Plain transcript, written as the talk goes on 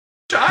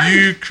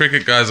You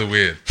cricket guys are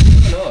weird.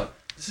 Why not?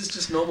 This is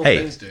just normal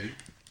things, dude.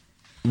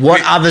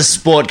 What other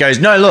sport goes,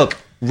 no, look,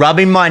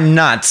 rubbing my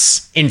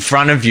nuts in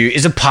front of you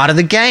is a part of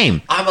the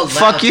game. I'm allowed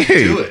Fuck you. to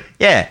do it.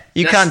 Yeah,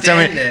 you Just can't tell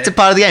me. stand there. It's a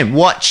part of the game.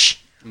 Watch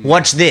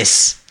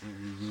this.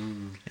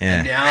 And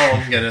Yeah. now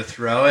I'm going to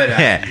throw it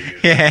at you.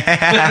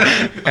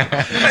 Yeah.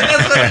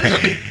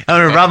 I'm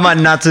going to rub my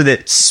nuts with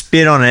it,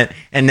 spit on it,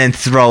 and then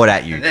throw it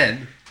at you. And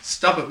then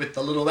stop it with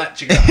the little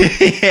match you got.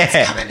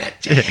 Yeah. Coming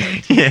at your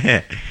head.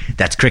 Yeah.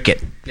 That's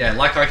cricket. Yeah,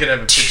 like I could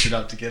ever pitch it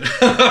up to get it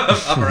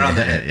up around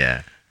the head.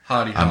 Yeah.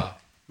 Hardy ha.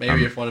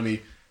 Maybe if one of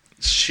me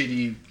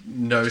shitty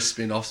no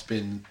spin off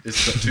spin is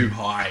too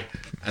high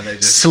and they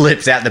just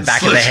Slips out the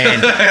back of the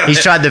hand.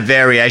 He's tried the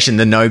variation,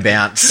 the no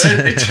bounce.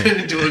 it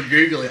turned into a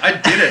googly. I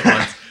did it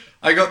once.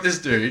 I got this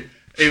dude.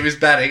 He was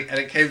batting and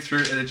it came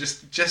through and it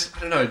just I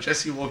don't know.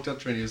 Jesse walked up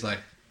to me and he was like,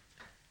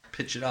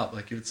 "Pitch it up,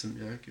 like give it some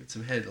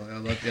head." Like I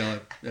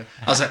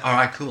was like, "All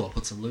right, cool. I'll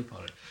put some loop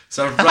on it."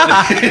 So I'm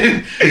running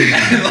in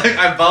and like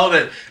I bowled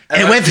it.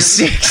 And it went for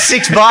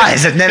six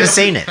buys. I've never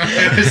seen it.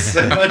 It was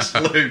so much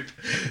loop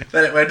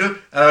that it went. And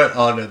I went,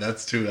 "Oh no,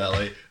 that's too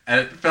early." And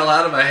it fell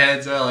out of my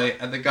hands early,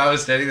 and the guy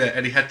was standing there,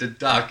 and he had to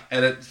duck,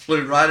 and it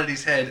flew right at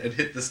his head and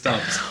hit the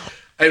stumps.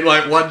 In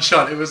like one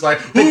shot, it was like,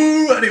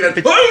 "Ooh!" And he went,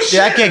 "Oh shit!" Did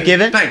that get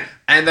given? Bang!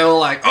 And they were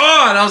like,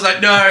 "Oh!" And I was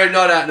like, "No,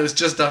 not out." And it was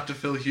just after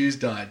Phil Hughes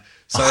died.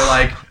 So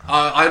like,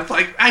 I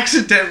like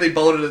accidentally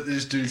bowled it at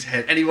this dude's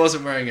head, and he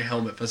wasn't wearing a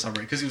helmet for some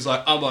reason because he was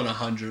like, "I'm on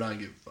 100, I don't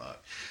give a fuck."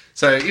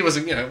 So he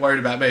wasn't, worried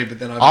about me. But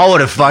then I would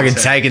have fucking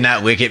taken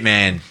that wicket,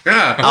 man.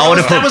 Yeah, I would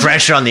have put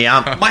pressure on the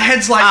ump. My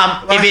head's like,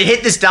 If it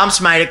hit the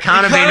stumps, mate, it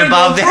can't have been Can't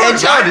above the go head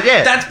through it, right? shoulder.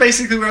 Yeah. That's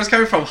basically where I was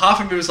coming from.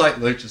 Half of me was like,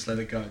 "Luke, just let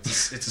it go.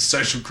 It's a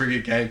social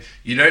cricket game.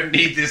 You don't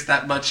need this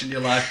that much in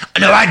your life."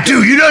 No, I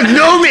do. You don't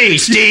know me,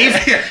 Steve.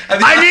 Yeah,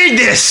 and I need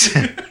this.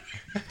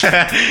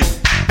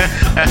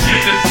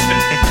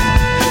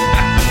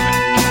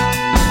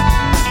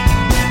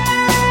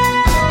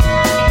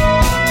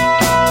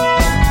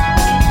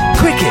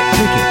 Cricket.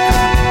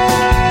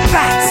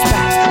 Bats.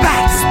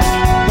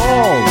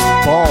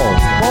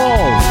 Balls.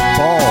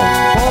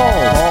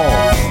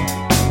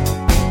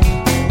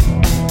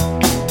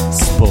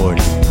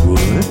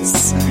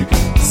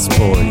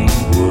 Sporting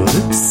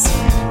Woods.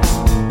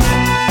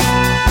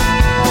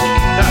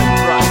 No,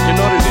 right, you're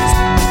not in this.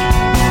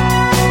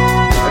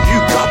 Have you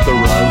got the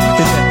run?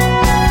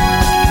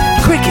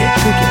 Cricket.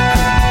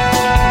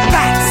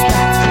 Bats.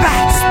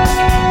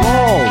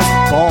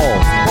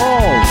 Balls.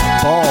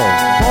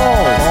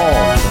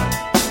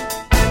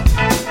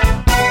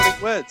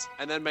 Words,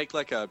 and then make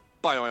like a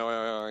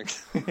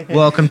boing.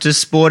 Welcome to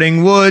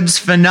Sporting Woods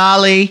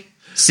finale,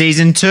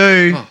 season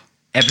 2,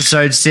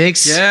 episode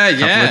 6. Yeah.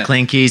 Couple of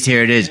clinkies.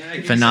 Here it is.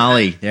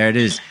 Finale. There it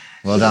is.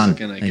 Well done.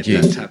 Gonna Thank get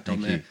you. that tapped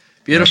on there.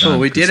 Beautiful. Well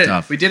done. We Good did it.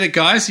 stuff. We did it,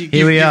 guys.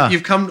 Here we are.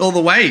 You've come all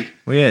the way.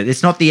 Well, yeah,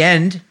 it's not the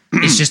end.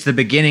 It's just the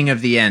beginning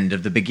of the end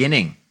of the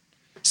beginning.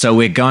 So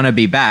we're going to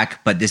be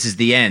back, but this is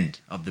the end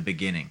of the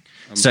beginning.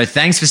 So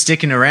thanks for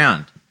sticking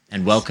around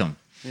and welcome.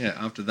 Yeah.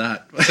 After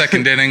that.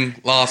 Second inning,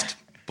 last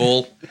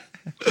ball,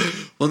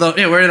 Well,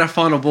 we're in our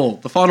final ball.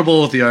 The final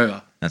ball of the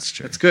over. That's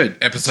true. It's good.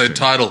 episode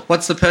title,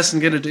 What's the person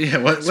going to do? Yeah.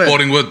 Where?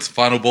 Sporting Woods,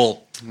 final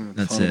ball.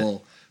 That's Final it.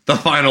 ball. The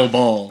final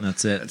ball.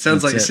 That's it. It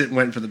sounds That's like you're it. sitting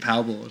waiting for the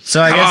Powerball.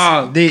 So I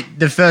Come guess on.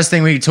 the first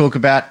thing we talk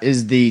about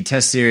is the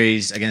Test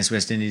series against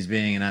West Indies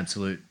being an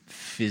absolute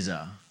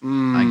fizzer,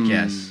 I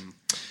guess.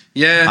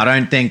 Yeah. I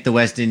don't think the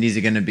West Indies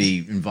are going to be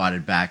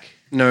invited back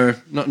No,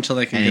 not until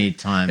they can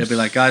anytime They'll be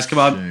like, "Guys, come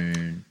on.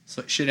 soon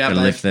Sort shit out, to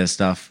mate." lift their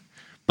stuff.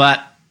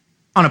 But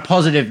on a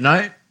positive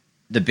note,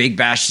 the Big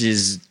Bash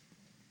is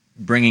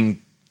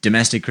bringing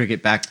domestic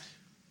cricket back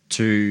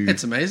to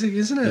It's amazing,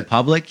 isn't the it?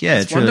 public. Yeah,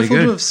 it's really wonderful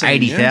to good. have seen,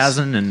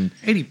 80,000 and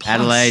 80 plus.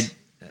 Adelaide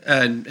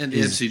And the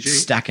is MCG.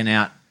 stacking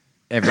out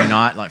every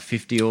night like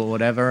 50 or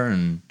whatever.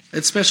 And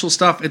It's special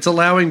stuff. It's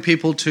allowing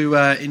people to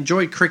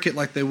enjoy cricket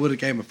like they would a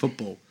game of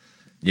football.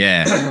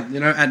 yeah,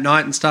 At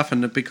night and stuff.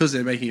 And because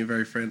they're making it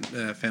very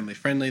family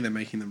friendly, they're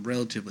making them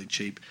relatively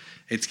cheap.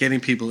 It's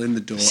getting people in the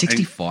door.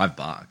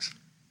 $65.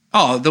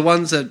 Oh, the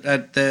ones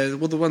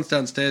the ones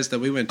downstairs that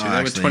we went to,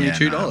 they were $22.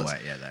 Yeah, no, wait,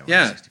 yeah, they were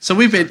Yeah. 65. So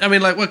we've been. I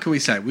mean, like, what can we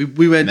say? We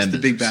went to the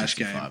Members Big were Bash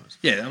game. 65.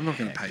 Yeah, I'm not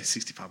going to pay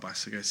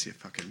 $65 to go see a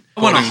fucking.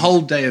 I want a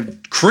whole day of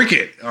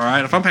cricket. All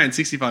right, if I'm paying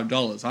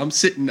 $65, I'm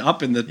sitting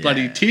up in the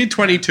bloody tier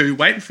 22,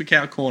 waiting for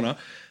Cow Corner,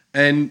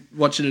 and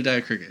watching a day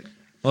of cricket.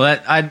 Well,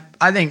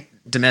 I think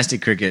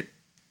domestic cricket,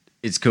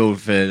 it's cool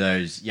for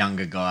those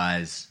younger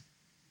guys.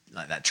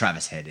 Like that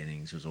Travis Head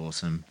innings was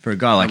awesome. For a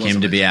guy like was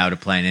him to be amazing. able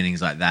to play in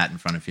innings like that in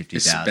front of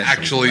 50,000. Especially-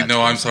 Actually,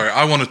 no, I'm sorry.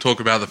 I want to talk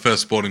about the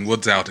first Sporting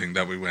Woods outing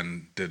that we went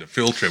and did a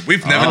field trip.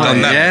 We've never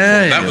done that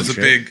yeah, before. That yeah. was a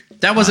Field big...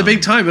 That was a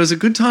big time. It was a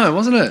good time,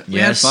 wasn't it? We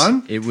had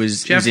fun. It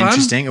was, Did you it was have fun?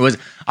 interesting. It was.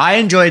 I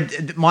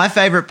enjoyed. My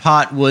favorite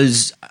part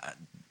was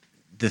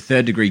the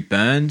third degree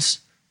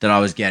burns that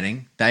I was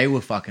getting. They were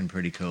fucking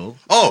pretty cool.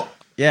 Oh,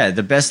 Yeah,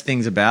 the best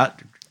things about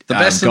The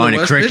best and going the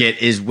to worst cricket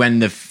is when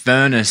the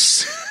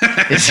furnace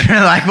is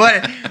like,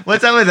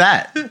 what's up with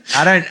that?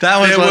 I don't. That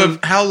was one.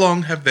 How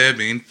long have there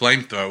been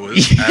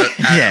flamethrowers at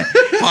Yeah.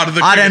 part of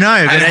the I don't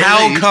know, but And at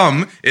how least-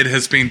 come it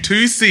has been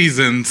 2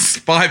 seasons,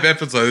 5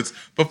 episodes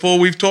before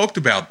we've talked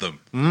about them?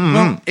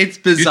 Well, it's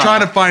bizarre. You're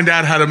trying to find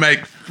out how to make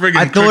I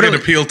friggin' thought cricket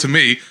it- appeal to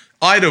me.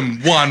 Item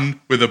 1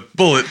 with a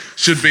bullet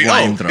should be,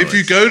 Flamethrowers. if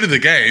you go to the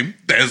game,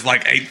 there's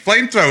like 8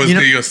 flamethrowers You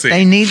know, near your seat.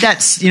 they need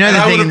that. You know, And the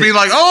I would thing. have been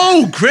like,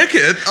 oh,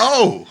 cricket,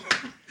 oh.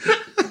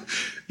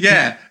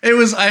 Yeah, it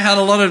was. I had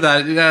a lot of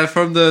that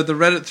from the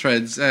Reddit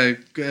threads.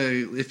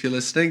 If you're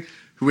listening,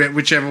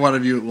 whichever one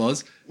of you it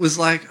was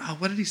like, oh,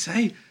 what did he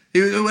say?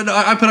 When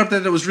I put up there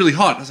that it was really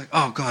hot. I was like,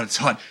 oh god, it's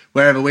hot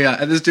wherever we are.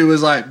 And this dude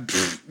was like,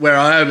 where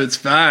I am, it's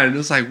fine. It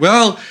was like,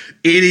 well,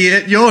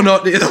 idiot, you're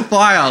not near the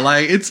fire.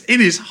 Like it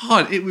is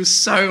hot. It was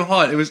so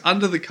hot. It was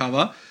under the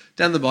cover.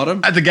 Down the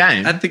bottom. At the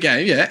game? At the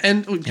game, yeah.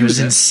 And It was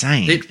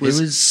insane. It was,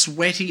 It was-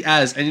 sweaty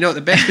as. And you know what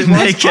the best bit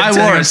They was? kept I wore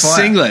turning a fire.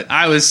 singlet.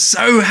 I was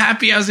so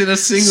happy I was in a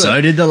singlet.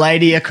 So did the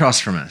lady across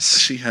from us.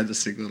 She had the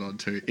singlet on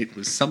too. It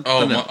was something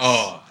Oh, my, else.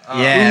 oh.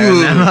 Yeah, Ooh.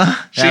 remember?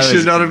 She That should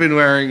was- not have been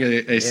wearing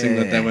a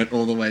singlet Yeah. that went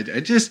all the way down.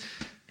 It just...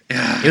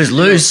 It was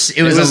loose.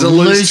 It was a a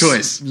loose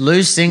choice.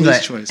 Loose singlet,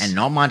 Loose choice. and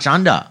not much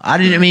under. I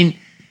mean,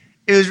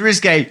 it was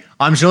risque.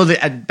 I'm sure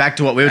that back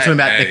to what we were talking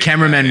about, the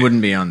cameraman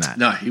wouldn't be on that.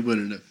 No, he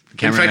wouldn't have. In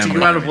Cameraman fact, he would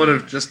might have have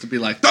wanted just to be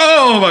like,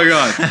 oh my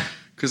god.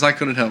 Because I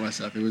couldn't help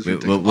myself. It was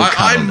ridiculous. We'll I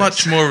cover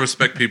much this. more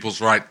respect people's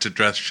right to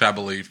dress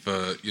shabbily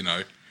for,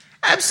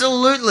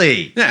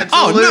 Absolutely. Yeah.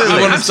 Absolutely. Oh, no,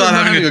 I want to absolutely start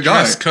having a having a go.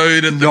 dress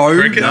code at the No,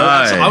 cricket. no.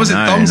 I was in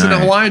no, thongs and a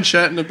no. Hawaiian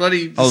shirt and a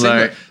bloody Although-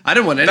 singlet. I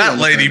didn't want anyone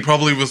That lady to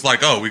probably was like,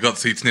 oh, we got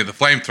seats near the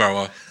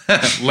flamethrower.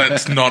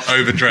 Let's not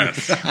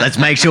overdress. Let's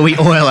make sure we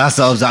oil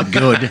ourselves up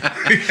good,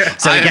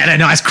 so we get a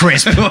nice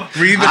crisp.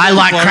 Breathable I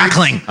like clothes.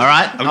 crackling. All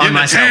right, I'm getting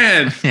a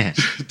tan. Yeah.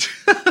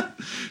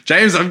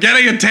 James, I'm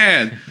getting a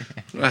tan.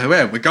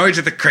 Where? We're going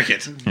to the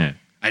cricket. Yeah.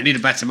 I need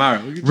it back tomorrow.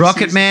 We could just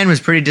Rocket use- Man was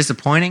pretty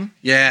disappointing.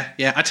 Yeah.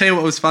 I tell you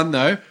what was fun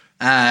though.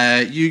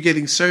 You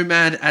getting so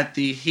mad at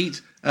the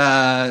heat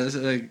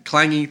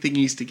clanging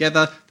thingies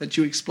together that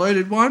you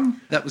exploded one.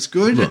 That was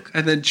good. Look.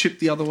 And then chipped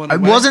the other one It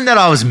away. wasn't that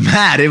I was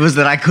mad; it was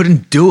that I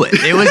couldn't do it.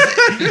 It was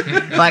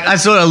like I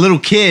saw a little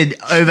kid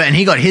over, and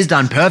he got his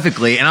done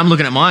perfectly, and I'm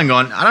looking at mine,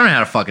 going, "I don't know how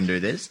to fucking do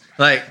this."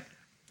 Like,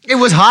 it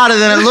was harder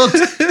than it looked.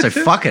 So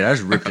fuck it, I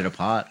just ripped it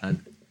apart. I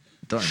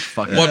don't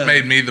fucking. What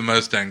made me the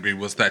most angry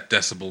was that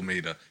decibel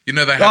meter. You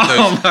know, they have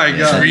Oh those my God.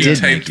 That did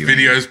pre-taped make you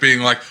videos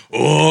being like,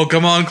 oh,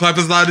 come on, clap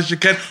as loud as you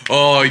can.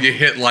 Oh, you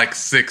hit like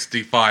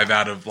 65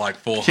 out of like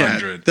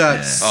 400. That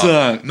Yeah.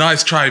 sucked.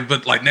 Nice try,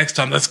 but like next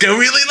time, let's go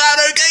really loud.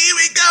 Okay, here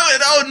we go.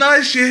 And oh,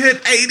 nice, you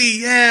hit 80.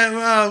 Yeah.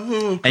 Wow,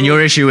 cool. And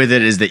your issue with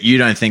it is that you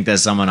don't think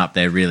there's someone up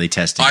there really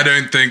testing. I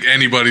don't think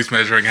anybody's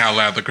measuring how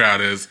loud the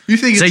crowd is. You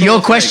think So it's you're all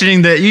fake.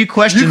 questioning You're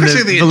questioning the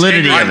the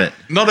validity integrity. of it.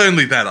 Not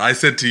only that, I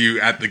said to you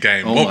at the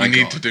game, Oh what my we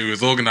need God. to do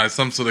is organize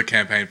some sort of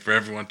campaign for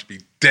everyone to be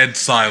dead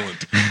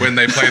silent when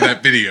they play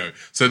that video.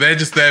 So they're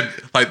just there,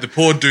 like the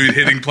poor dude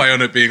hitting play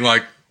on it being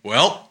like,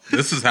 well,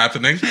 this is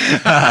happening.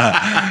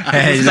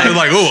 Hey, he's So like,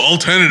 like, oh,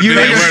 alternative You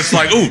video make- where it's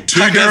like, oh, 2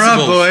 Tuck her up,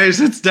 decibels. boys.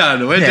 It's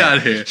done. We're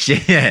done here.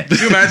 Yeah. Can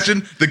you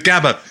imagine the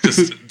gabba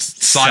just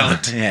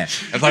silent? Yeah.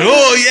 It's like,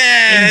 oh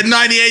yeah,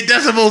 98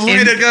 decibels,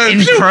 way to go.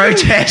 In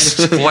protest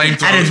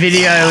Flamethrowers. at a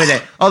video with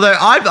it. Although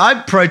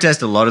I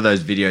protest a lot of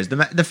those videos.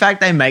 The fact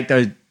they make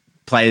those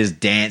players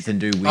dance and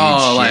do weird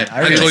Oh, shit. like- I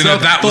really- Actually, no,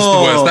 that was the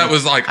Oh. worst. That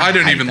was like, I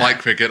don't hate even that. like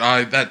cricket.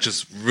 That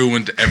just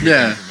ruined everything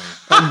Yeah.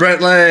 for me. And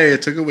Brett Lay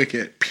took a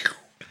wicket. Pew.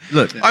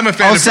 Look, I'm a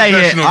fan I'll of say here,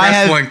 professional I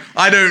have- wrestling.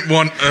 I don't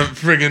want a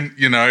friggin',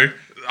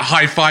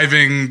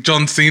 high-fiving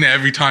John Cena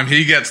every time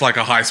he gets like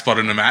a high spot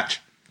in a match.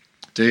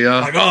 Do ya?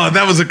 Like, oh,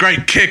 that was a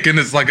great kick, and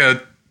it's like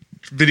a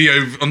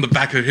video on the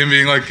back of him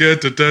being like,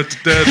 like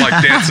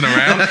dancing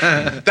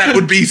around. That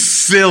would be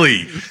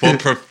silly for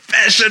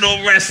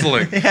professional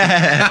wrestling.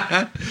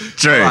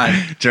 True, All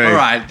right. true. All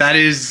right. That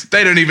is.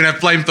 They don't even have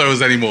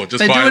flamethrowers anymore. Just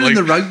They do it quietly. in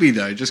the rugby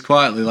though, just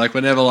quietly, like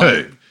whenever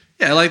like. Who?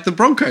 Yeah, like the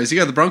Broncos. You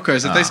go to the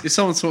Broncos. If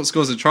someone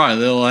scores a try,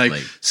 they're like,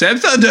 Like- Sam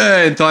Thunder,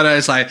 and Thunder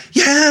like,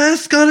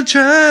 yes, got a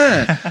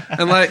try.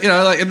 And like,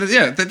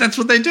 that's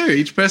what they do.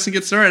 Each person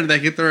gets their own, and they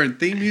get their own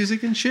theme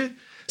music and shit.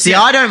 See,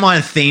 I don't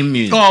mind theme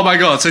music. Oh my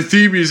god! So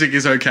theme music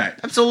is okay.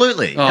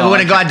 Absolutely. Oh, when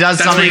a guy okay. does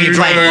That's something, what you you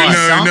play mean. his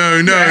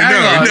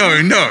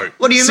song. No.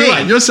 What do you So, mean?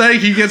 like, you're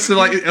saying he gets to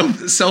like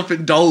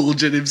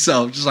self-indulge in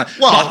himself, just like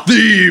Well,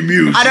 theme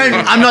music.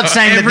 I'm not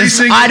saying that Every this.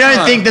 single I don't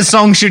time. think the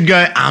song should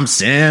go. I'm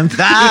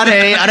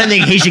sympathetic. I don't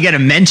think he should get a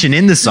mention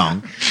in the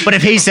song. But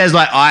if he says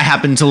like, I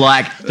happen to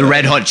like the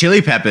Red Hot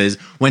Chili Peppers,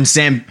 when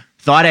Sam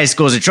Thaiday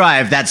scores a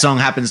try, if that song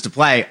happens to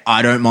play,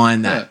 I don't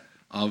mind that. Yeah.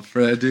 I'm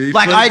Freddie.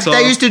 Like Flintoff.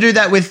 they used to do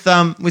that with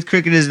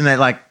cricketers, and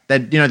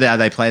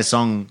they play a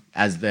song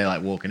as they're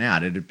like walking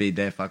out. It'd be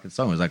their fucking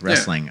song. It was like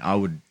wrestling. I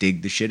would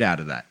dig the shit out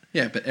of that.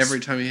 Yeah, but every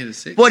time you hit a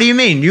six, What do you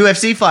mean?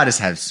 UFC fighters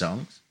have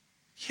songs.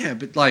 Yeah,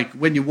 but like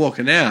when you're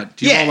walking out,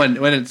 do you Yeah. want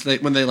when it's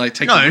like, when they like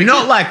take No, the wicket?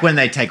 not like when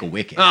they take a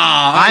wicket. Oh,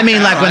 I mean,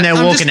 okay, like when alright. they're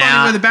I'm walking just finding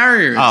out. where the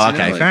barrier is. Oh, you know,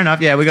 okay, like- fair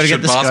enough. Yeah, we got to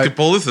Should get the scope.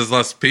 basketballers? There's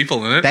less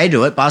people in it. They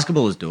do it.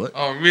 Basketballers do it.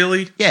 Oh,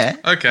 really? Yeah.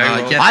 Okay.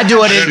 well, yeah, I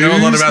do it I in- don't know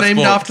a lot shoes about named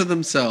sports. after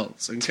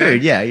themselves. Okay?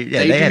 Dude, yeah, They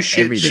they do have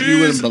shit everything. that you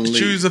wouldn't Shoes, believe.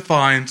 shoes are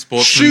fine.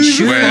 Sportsmen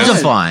Shoes are wear. Shoes are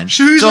fine.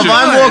 Shoes so are if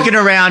I'm fine. walking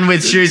around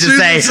with shoes that Shoes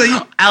say, that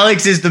say-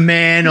 Alex is the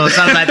man or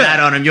something like that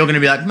on them, you're going to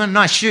be like, "Man,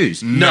 nice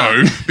shoes.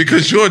 No,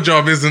 because your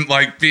job isn't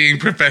like being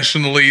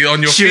professionally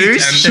on your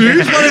Shoes? feet. And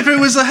Shoes? What if it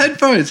was the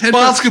headphones?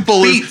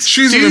 basketball is Beats.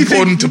 shoes Do are you think-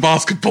 important to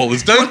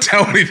basketballers. Don't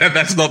tell me that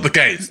that's not the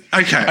case.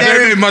 Okay. I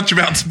don't know much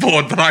about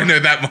sport, but I know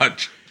that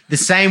much. The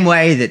same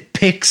way that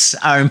picks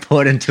are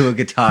important to a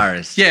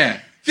guitarist. Yeah.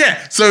 Yeah.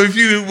 So if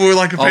you were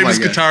like a Oh my famous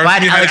God. guitarist Right,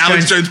 and you had Alex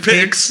Alex Jones Jones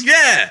picks,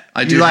 yeah.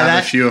 I You do like have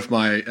that? a few of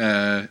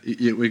my.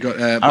 We got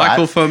right.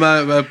 Michael from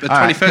right,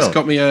 21st cool.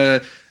 got me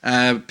a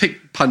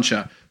pick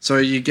puncher. So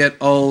you get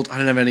old. I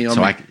don't have any on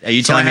So me. are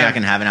you So telling me I have-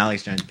 can have an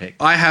Alex Jones pick?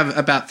 I have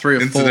about 3 or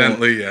 4.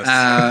 Incidentally,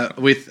 yes.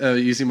 With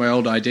using my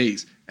old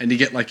IDs, and you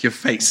get like your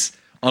face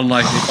on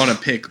like on a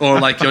pick or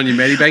like on your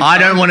Medibank. I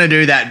don't want to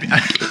do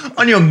that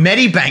on your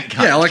Medibank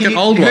card. Yeah, like Can an you-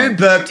 old who one.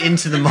 burped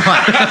into the mic?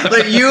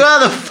 Like, you are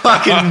the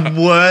fucking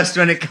worst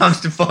when it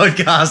comes to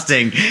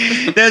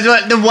podcasting. There's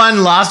the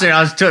one last year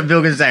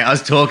Bill was saying I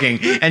was talking,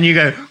 and you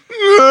go do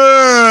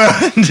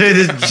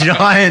this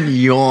giant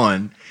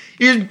yawn.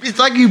 It's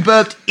like you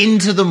burped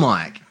into the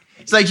mic.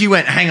 It's like you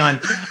went, hang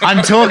on,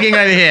 I'm talking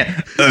over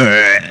here,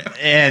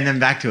 and then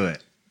back to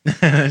it.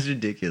 That's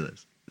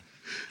ridiculous.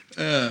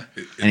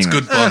 It's Anyway.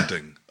 good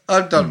bonding.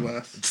 I've done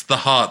worse. It's the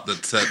heart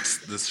that sets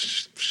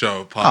this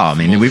show apart. Oh, I from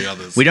mean, all we the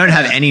others. don't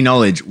have any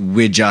knowledge.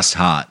 We're just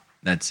heart.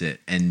 That's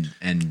it. And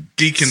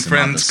Geek and some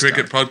Friends other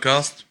cricket stuff.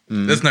 podcast.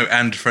 There's no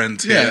and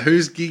friends Yeah, here.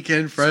 who's geek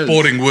and friends?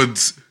 Sporting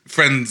Woods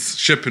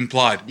friendship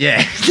implied.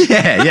 Yeah,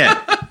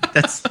 yeah.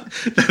 That's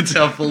That's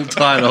our full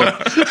title.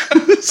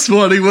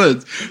 Sporting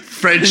Woods,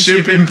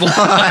 friendship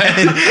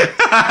implied.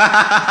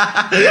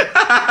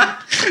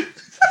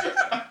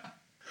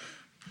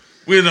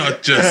 We're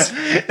not just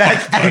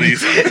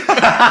buddies.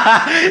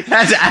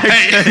 that's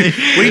actually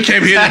We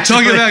came here to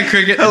talk about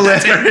cricket.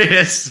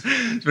 hilarious.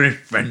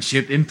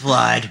 Friendship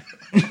implied.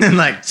 And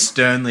like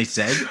sternly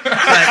said. Are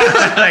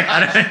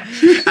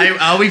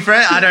we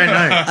friends? I don't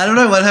know. I don't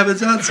know what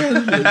happens outside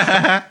of this.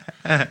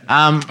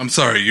 I'm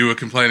sorry, you were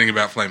complaining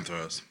about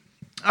flamethrowers.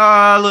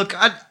 Look,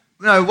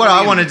 what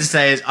I wanted to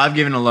say is I've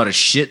given a lot of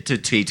shit to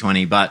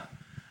T20, but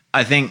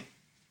I think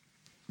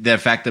the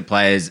fact that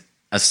players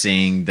are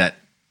seeing that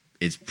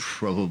it's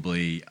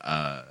probably,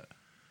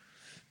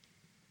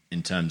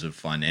 in terms of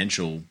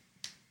financial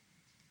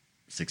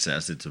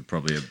success, it's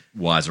probably a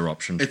wiser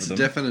option for It's a them.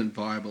 definite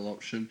viable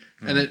option,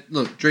 and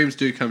look, dreams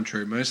do come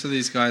true. Most of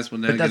these guys will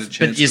never get a that's-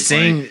 chance but you're to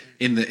play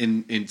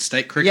seeing- in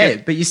state Yeah,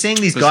 cricket. but you're seeing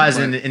these Especially guys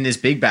playing. in this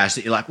big bash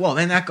that you're like, well,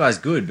 then that guy's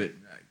good, but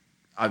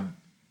I've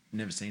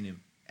never seen him.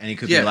 And he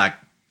could Yeah. be like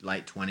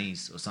late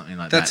 20s or something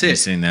like That's that. You're it.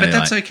 sitting there But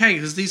that's like, okay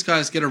because these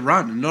guys get a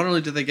run, and not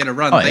only do they get a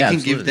run, Oh, they yeah, can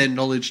absolutely. give their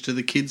knowledge to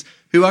the kids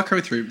who are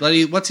coming through.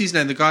 Bloody, what's his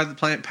name? The guy that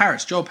played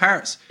Paris, Joel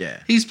Paris. Yeah.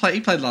 He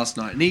played last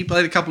night, and he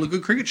played a couple of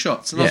good cricket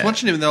shots. And I was Yeah.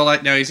 watching him, and they were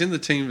like, "No, he's in the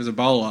team as a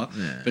bowler,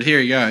 Yeah. but here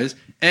he goes."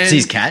 And see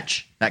his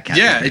catch? That catch.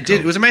 yeah, was it pretty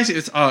did. It was amazing.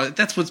 It's,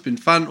 that's what's been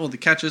fun. All the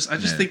catches. I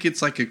just Yeah. think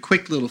it's like a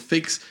quick little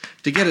fix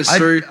to get us I,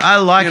 through. I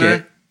like you know?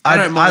 it. I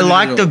don't mind I it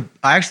like at all.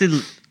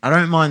 I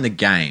don't mind the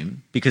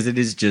game because it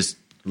is just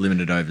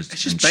limited overs.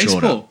 It's just and baseball.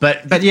 shorter.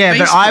 But It's yeah, but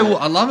baseball.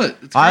 I love it.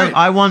 It's great.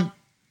 I want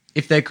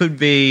if there could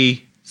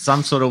be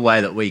some sort of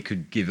way that we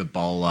could give a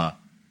bowler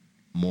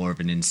more of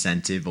an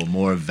incentive or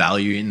more of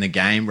value in the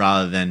game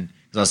rather than,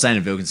 as I was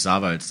saying to Vilkin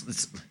Savo, it's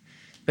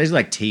basically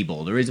like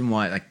T-ball. The reason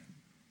why like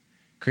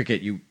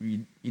cricket, you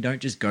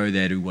don't just go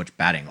there to watch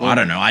batting. I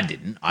don't know. I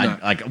didn't. No.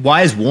 Like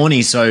why is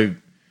Warney so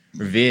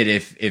revered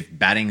if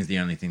batting is the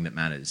only thing that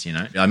matters? You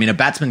know, I mean, a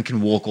batsman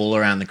can walk all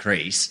around the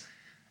crease.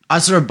 I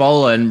saw a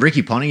bowler, and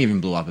Ricky Ponting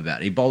even blew up about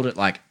it. He bowled it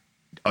like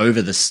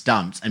over the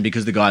stumps, and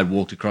because the guy had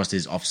walked across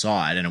his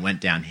offside and it went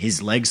down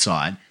his leg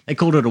side, they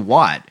called it a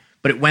wide,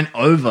 but it went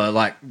over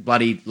like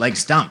bloody leg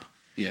stump.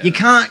 Yeah. You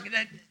can't.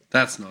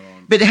 That's not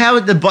on. But how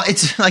would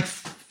it's like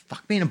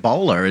fuck being a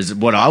bowler is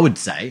what I would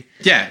say.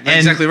 Yeah, And-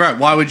 exactly right.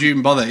 Why would you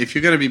even bother if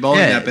you're going to be bowling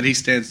Yeah. that? But he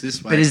stands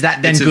this way. But is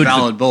that then it's good? a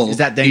valid for, ball. Is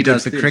that then He good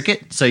does for this.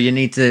 cricket? So you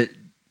need to.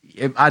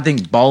 I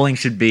think bowling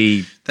should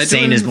be They do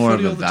seen it as in more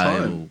of footy a all the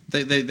time.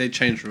 valuable. They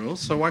change rules,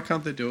 so why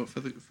can't they do it for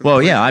the? For Well,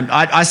 the yeah,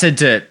 I said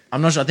to,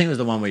 I'm not sure, I think it was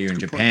the one where you're in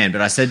Japan,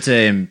 but I said to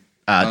him,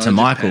 to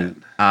Michael,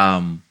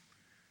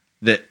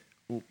 that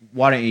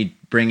why don't you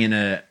bring in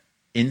a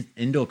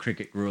indoor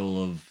cricket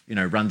rule of,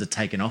 runs are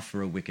taken off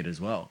for a wicket as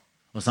well,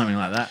 or something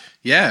like that.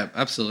 Yeah,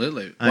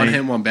 absolutely. I One mean-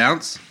 hand, one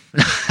bounce.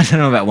 I don't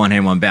know about one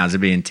hand, one bounce,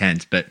 it'd be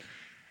intense, but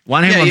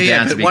one hand, Yeah, one yeah,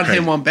 bounce But would be one crazy.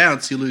 hand, one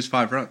bounce, you lose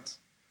 5 runs,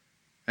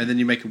 and then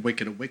you make a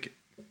wicket a wicket,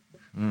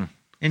 and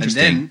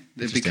Interesting. then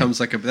it Interesting. becomes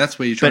like that's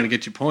where you're trying But- to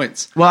get your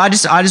points. Well, I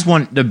just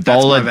want the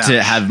bowler my to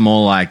vouch. have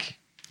more like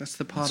That's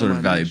the part sort of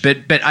my value.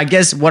 vouch. But I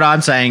guess what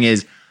I'm saying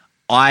is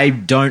I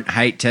don't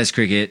hate Test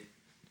cricket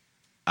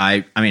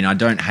I mean, I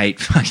don't hate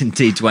fucking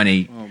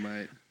T20. Oh,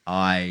 mate.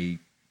 I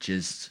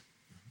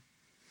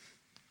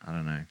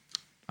don't know.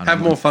 I don't Have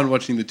want- more fun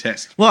watching the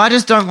test. Well, I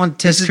just don't want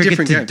Test It's a cricket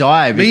different to game.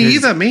 die. Me Because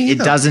either, me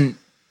either. It doesn't.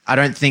 I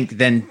don't think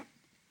then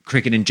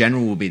cricket in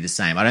general will be the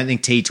same. I don't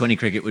think T20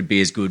 cricket would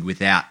be as good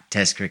without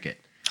Test cricket.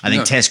 I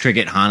think No. Test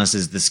cricket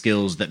harnesses the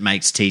skills that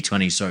makes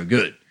T20 so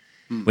good.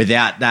 Hmm.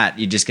 Without that,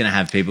 you're just going to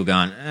have people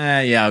going,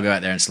 yeah, I'll go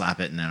out there and slap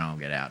it and then I'll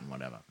get out and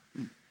whatever.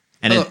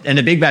 And Well, and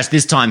the Big Bash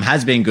this time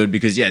has been good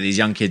because, these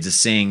young kids are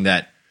seeing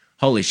that,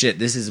 holy shit,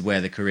 this is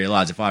where the career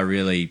lies. If I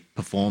really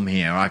perform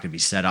here, I could be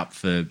set up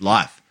for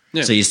life.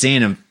 Yeah. So you're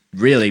seeing them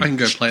really... I can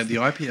go play at the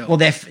IPL. Well,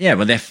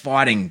 they're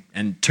fighting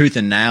and tooth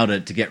and nail to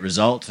get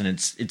results, and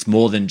it's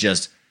more than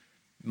just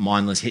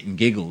mindless hit and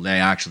giggle.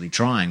 They're actually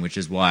trying, which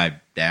is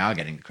why they are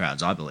getting the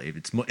crowds. I believe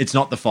it's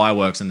not the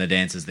fireworks and the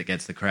dances that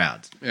gets the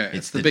crowds. Yeah, it's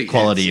it's the the big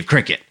quality hits. of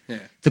cricket. Yeah.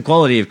 The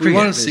quality of we cricket.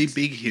 want to see It's-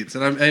 big hits,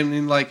 and I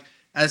mean, like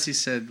as you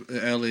said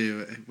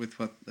earlier with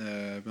what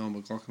Mel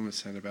McLaughlin was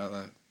saying about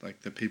that,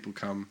 like the people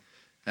come,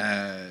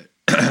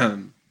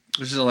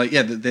 which is like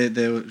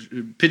they're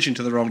pitching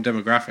to the wrong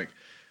demographic,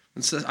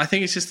 and so I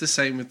think it's just the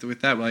same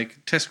with that. Like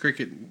Test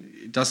cricket,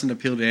 it doesn't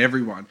appeal to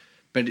everyone,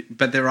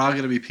 but there are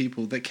going to be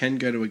people that can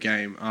go to a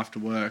game after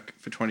work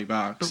for $20.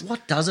 But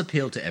what does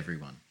appeal to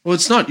everyone? Well,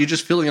 it's not. You're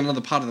just filling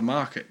another part of the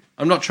market.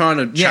 I'm not trying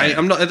to change. Yeah.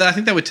 I'm not. I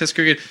think that with Test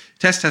cricket,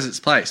 Test has its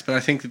place, but I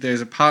think that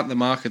there's a part of the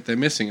market they're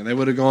missing, and they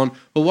would have gone,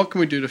 well, what can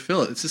we do to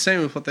fill it? It's the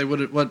same with what they would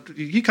have. What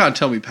you can't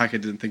tell me Packer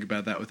didn't think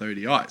about that with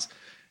ODIs.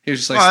 He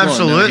was just like, Oh,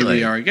 "Swan, now here absolutely.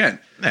 we are again."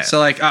 Yeah. So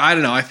like, I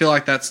don't know. I feel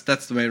like that's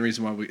the main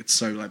reason why it's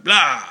so like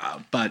blah.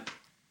 But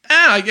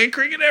I get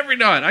cricket every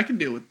night. I can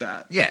deal with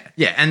that. Yeah,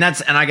 and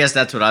I guess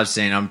that's what I've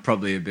seen. I'm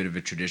probably a bit of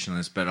a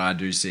traditionalist, but I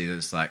do see that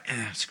it's like,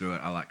 screw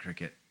it. I like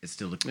cricket. It's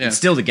still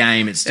the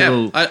game. It's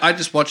still Yeah, I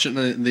just watch it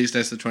in these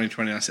days of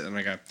 2020. I sit there and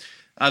I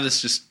go,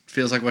 this just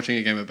feels like watching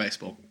a game of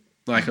baseball.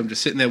 Like I'm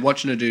just sitting there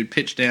watching a dude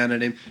pitch down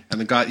at him, and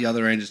the guy at the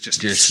other end is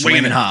just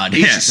swinging it. hard.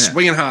 He's Yeah. just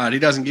swinging hard. He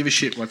doesn't give a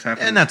shit what's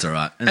happening. and that's all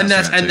right. and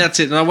that's all right too. that's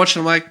it. And I watch it.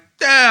 I'm like,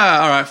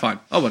 all right, fine.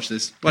 I'll watch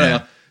this.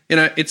 Whatever. You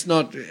know, it's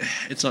not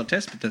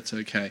Test, but that's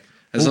okay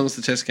as long as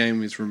the Test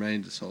game has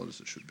remained as solid as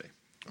it should be.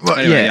 Well,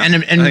 Anyway, yeah, I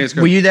think and it's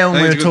good. were you there when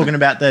I we think were it's a good talking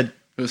about the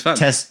It was fun.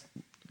 Test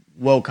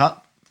World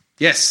Cup?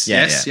 Yes,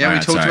 Yeah, yes, yeah. yeah. We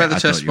Alright, talked sorry. about the I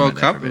thought Test you were World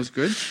there for a Cup. bit. It was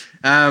good.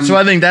 So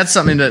I think that's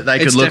something that they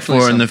could it's look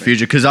definitely for in the something.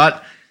 future because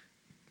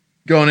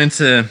going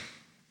into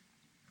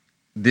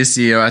this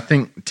year, I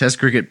think Test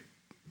cricket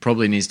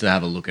probably needs to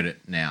have a look at it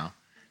now.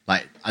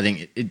 Like I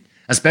think it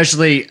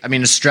especially, I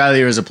mean,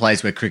 Australia is a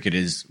place where cricket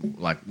is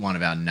like one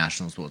of our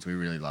national sports. We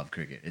really love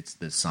cricket. It's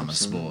the summer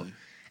sport,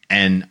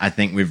 and I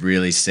think we've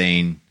really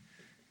seen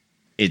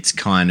it's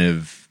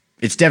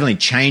definitely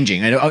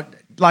changing. And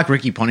like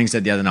Ricky Ponting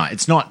said the other night,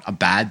 it's not a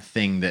bad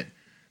thing that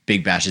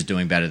Big Bash is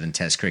doing better than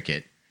Test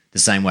cricket. The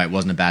same way it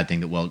wasn't a bad thing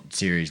that World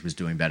Series was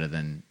doing better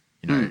than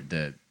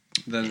the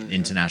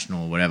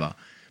international or whatever.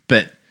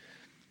 But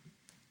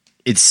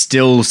it's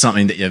still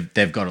something that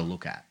they've got to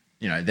look at.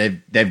 You know,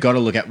 they've got to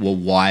look at, well,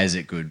 why is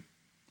it good?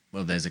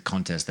 Well, there's a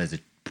contest. There's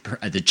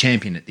the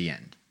champion at the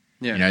end.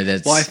 Yeah. You know,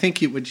 that's Well, I think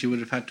what you would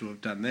have had to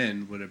have done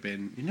then would have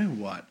been, you know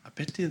what? I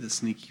bet you the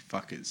sneaky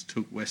fuckers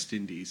took West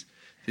Indies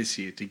this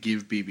year to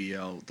give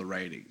BBL the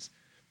ratings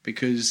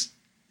because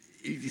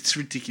it's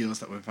ridiculous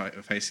that we're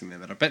facing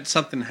them. And I bet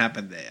something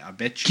happened there. I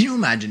bet Can you. you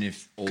imagine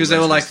if all 'Cause they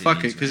those were like, West fuck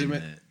Indians it, 'cause were it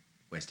in meant- the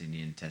West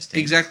Indian Test team?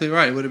 Exactly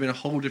right. It would have been a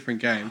whole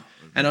different game.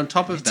 And on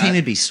top of The that, team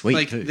would be sweet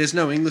like, too. there's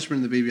no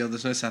Englishmen in the BBL.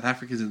 There's no South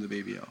Africans in the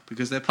BBL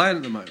because they're playing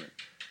at the moment.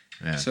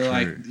 Yeah, So true.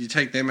 like you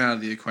take them out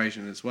of the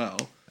equation as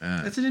well.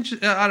 It's an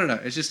I don't know.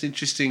 It's just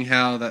interesting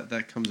how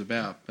that comes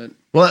about. But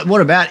Well, what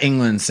about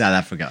England, South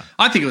Africa?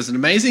 I think it was an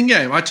amazing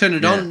game. I turned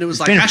it on and it was It's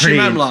like been a Hashim pretty-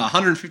 Amla,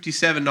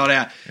 157 not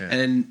out,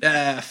 and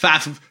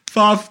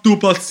Faf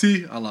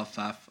Duplessis. I love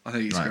Faf. I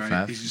think he's Right, great.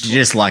 Faf. He's You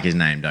just like his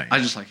name, don't you? I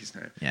just like his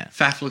name. Yeah.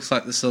 Faf looks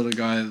like the sort of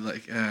guy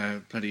like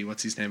bloody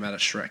what's his name out of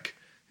Shrek.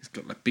 He's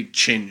got like big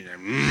chin. You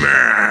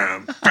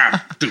know,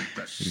 Faf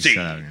Duplessis, Shut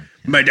up, yeah.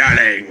 my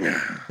darling.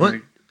 What?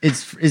 Like,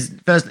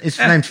 It's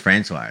named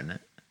Francois, isn't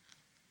it?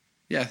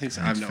 yeah, I think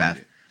so. I have no Faf.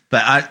 idea.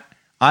 But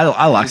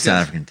I like Is South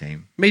it- African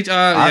team. Me,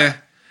 yeah.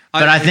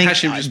 But I think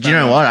Hashim just do you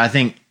know banged what? on. I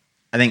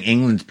think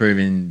England's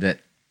proven that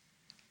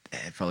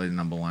they're probably the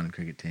number one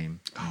cricket team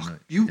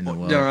in the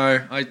world. No,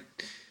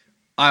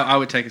 I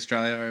would take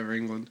Australia over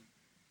England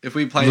if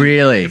we played.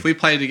 Really? If we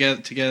played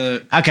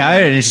together. Okay, I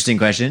had an interesting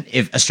question.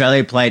 If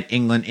Australia played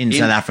England in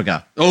South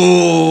Africa,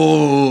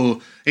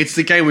 Oh, it's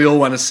the game we all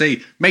want to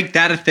see. Make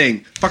that a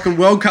thing. Fucking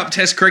World Cup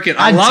Test cricket.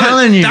 I I'm love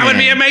telling it. you, That would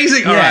man. be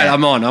amazing. All Yeah. right,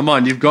 I'm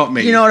on. You've got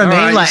me. you know what I All mean?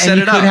 right, Like, set and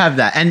you it could up. have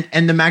that,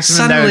 and the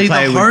maximum they Suddenly would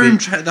play the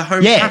would be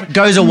home yeah,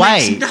 goes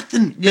away. makes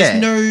nothing. Yeah.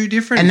 There's no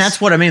difference. And that's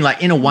what I mean.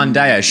 Like in a one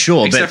day,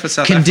 sure, Except but for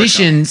South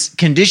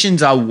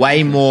conditions are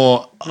way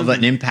more of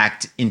an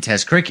impact in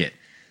Test cricket.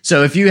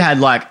 So if you had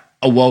like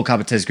a World Cup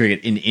of Test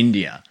cricket in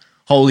India,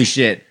 holy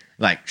shit!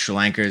 Like Sri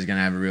Lanka is going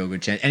to have a real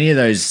good chance. Any of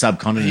those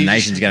subcontinent You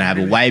nations just are going to have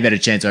a way better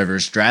chance over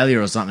Australia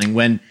or something.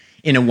 When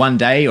in a one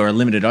day or a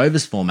limited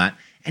overs format,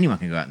 anyone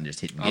can go out and just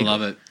hit and I giggle.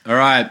 love it. All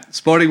right,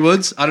 Sporting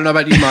Woods. I don't know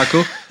about you,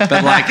 Michael, but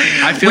like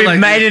I feel We've like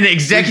made an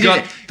executive.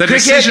 we've got- the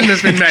decision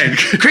has been made.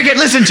 Cricket,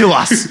 listen to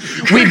us.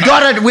 We've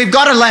got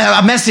to lay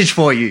a message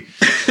for you.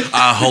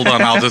 Hold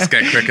on, I'll just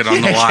get cricket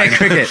on the line. Get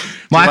cricket,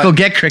 Michael.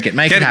 Get cricket.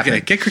 Make it happen.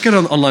 Get cricket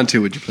online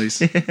too, would you please?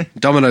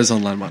 Domino's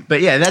online one.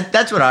 But yeah,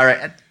 that's what I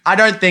reckon. I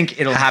don't think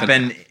it'll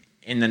happen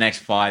in the next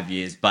 5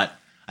 years, but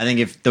I think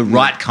if the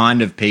right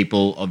kind of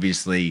people,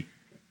 obviously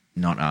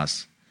not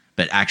us,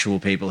 but actual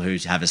people who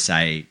have a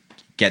say,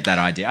 get that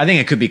idea. I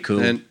think it could be cool.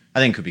 And- I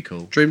think it could be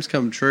cool. Dreams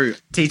come true.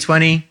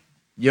 T20,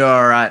 you're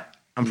all right.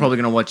 I'm probably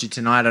going to watch it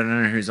tonight. I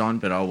don't know who's on,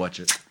 but I'll watch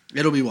it.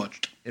 It'll be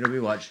watched. It'll be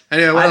watched.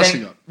 Anyway, what else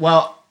you got?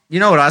 Well, you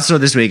know what I saw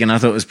this week, and I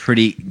thought it was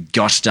pretty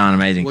gosh darn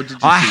amazing. What did you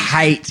I see?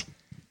 hate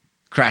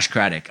Crash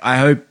Craddock.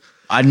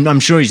 I'm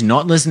sure he's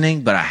not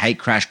listening, but I hate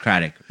Crash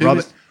Craddock.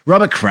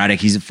 Robert Craddock,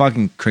 he's a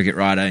fucking cricket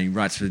writer. He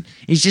writes for.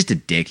 He's just a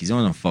dick. He's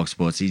on Fox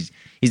Sports. He's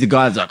the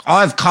guy that's like,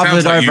 I've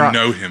covered Sounds like over. you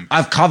know him.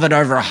 I've covered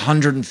over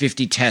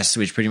 150 tests,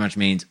 which pretty much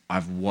means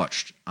I've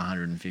watched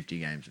 150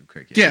 games of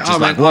cricket. Yeah, Which is oh,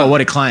 like, man, whoa,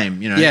 what a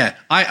claim, you know. Yeah,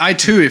 I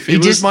too. If He it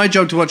was just- my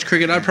job to watch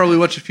cricket, I'd probably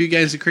watch a few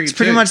games of cricket. It's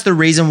pretty too. much the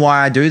reason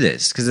why I do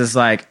this, because it's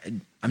like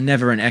I'm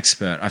never an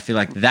expert. I feel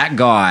like that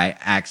guy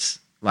acts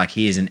like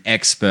he is an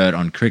expert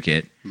on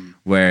cricket,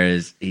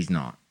 whereas he's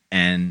not.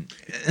 And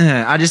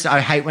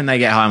I hate when they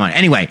get high money.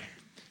 Anyway,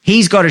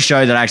 he's got a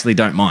show that I actually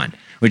don't mind,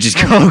 which is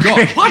called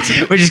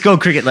which is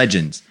called Cricket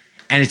Legends,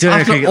 and it's doing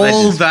After Cricket all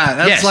Legends.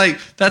 that,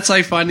 Yes. that's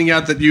like finding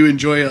out that you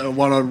enjoy a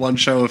one-on-one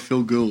show of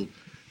Phil Gould,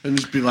 and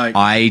just be like,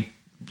 I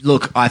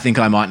think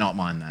I might not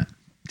mind that.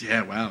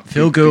 yeah, wow,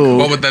 Phil Gould.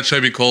 What would that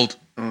show be called?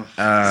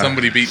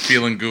 Somebody beat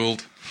Feeling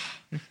Gould.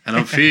 and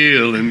I'm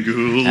feeling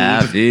Gould.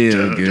 I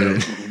feel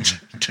good.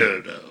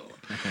 Feel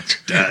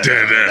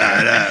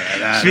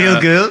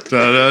good.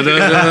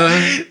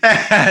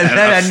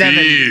 I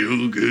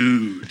feel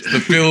good. The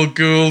Phil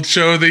Gould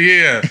Show of the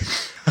Year.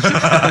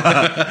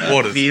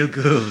 What is Feel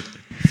good.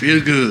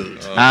 Feel good.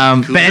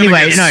 But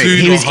anyway, get no, sued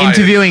he or was hired.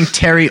 interviewing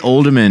Terry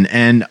Alderman,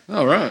 and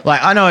All right.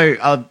 like I know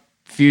a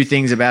few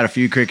things about a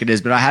few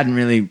cricketers, but I hadn't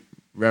really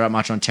read up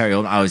much on Terry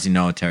Alderman. I obviously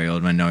know Terry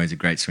Alderman, I know he's a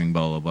great swing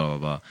bowler, blah blah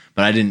blah.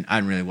 But I didn't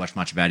really watch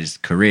much about his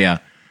career.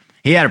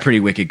 He had a pretty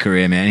wicked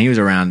career, man. He was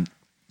around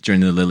during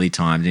the Lily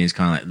times, and he was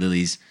kind of like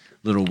Lily's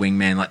little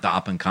wingman, like the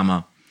up and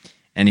comer.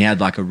 And he had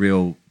like a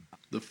real,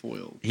 The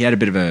foil. he had a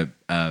bit of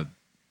a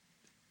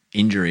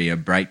injury, a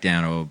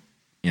breakdown, or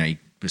he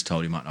was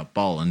told he might not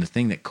bowl. And the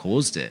thing that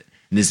caused it,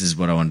 and this is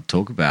what I want to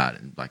talk about,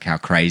 and like how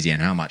crazy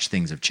and how much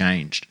things have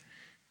changed.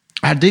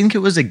 I think it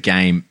was a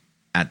game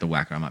at the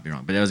Wacker, I might be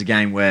wrong, but there was a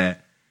game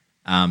where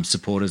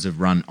supporters have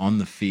run on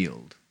the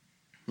field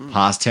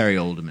past Terry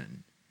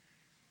Alderman.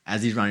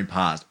 As he's running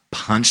past,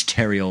 punched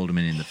Terry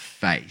Alderman in the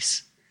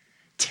face.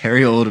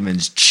 Terry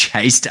Alderman's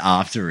chased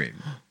after him,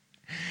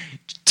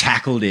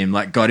 tackled him,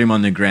 like got him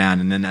on the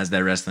ground, and then as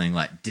they're wrestling,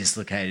 like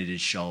dislocated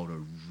his shoulder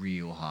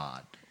real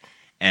hard.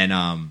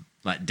 And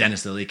like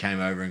Dennis Lilly came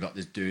over and got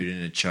this dude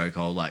in a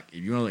chokehold. Like, if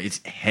you want, it's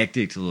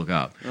hectic to look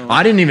up.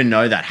 I didn't even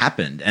know that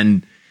happened,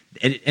 and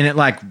it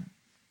like,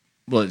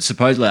 well, it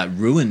supposedly like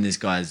ruined this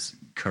guy's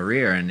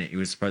career, and he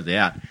was supposedly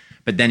out.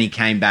 But then he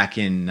came back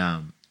in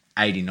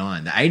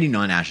 '89. The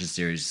 '89 Ashes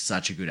series is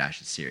such a good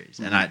Ashes series,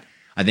 and I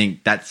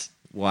think that's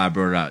why I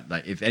brought it up.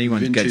 Like, if anyone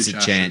Vintage gets a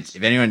Ashes. chance,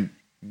 if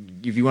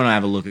you want to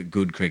have a look at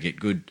good cricket,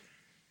 good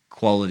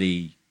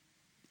quality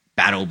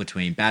battle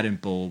between bat and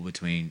ball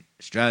between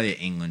Australia,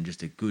 England,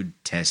 just a good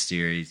test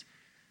series.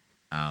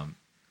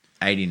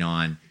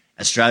 '89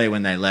 Australia,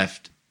 when they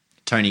left,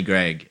 Tony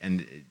Gregg,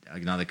 and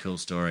another cool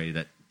story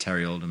that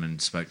Terry Alderman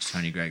spoke to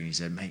Tony Gregg and he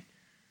said, "Mate,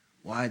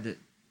 why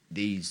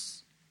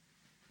these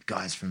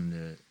guys from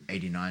the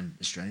 '89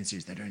 Australian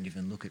series, they don't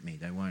even look at me,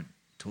 they won't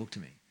talk to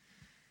me?"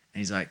 And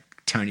he's like,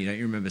 "Tony, don't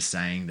you remember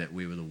saying that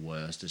we were the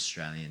worst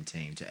Australian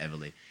team to ever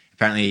leave?"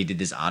 Apparently he did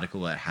this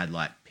article that had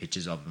like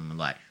pictures of them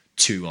like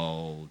too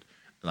old,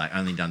 like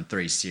only done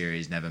 3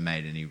 series, never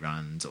made any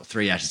runs, or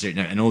 3 Ashes series,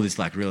 and all this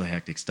like real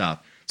hectic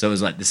stuff. So it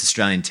was like this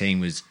Australian team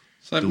was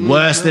like, the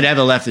worst that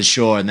ever left the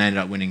shore, and they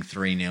ended up winning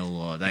 3-0,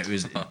 or that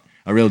was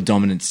a real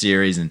dominant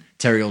series. And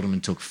Terry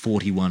Alderman took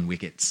 41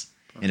 wickets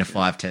in a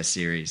 5-test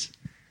series.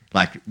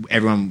 Like,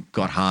 everyone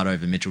got hard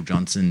over Mitchell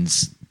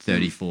Johnson's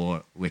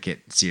 34 wicket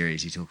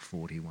series. He took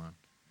 41.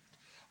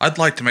 I'd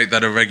like to make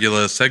that a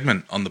regular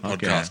segment on the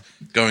podcast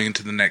going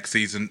into the next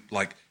season,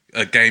 like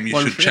a game you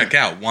One should for- check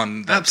out.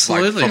 One that's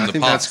Absolutely. like from I the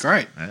think past. that's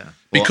great. Yeah.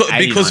 Because, Or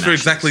 89 because for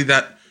Ashes. exactly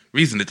that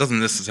reason, it doesn't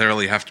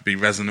necessarily have to be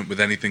resonant with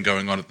anything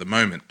going on at the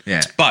moment.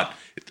 Yeah. But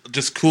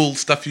just cool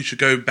stuff you should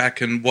go back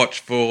and watch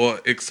for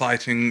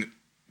exciting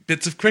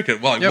bits of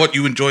cricket. Well, like Yep. what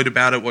you enjoyed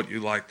about it, what you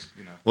liked,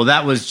 Well,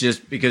 that was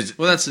just because...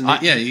 Well, that's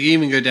you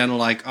even go down to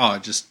like,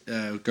 just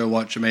go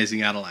watch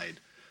Amazing Adelaide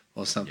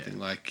or something.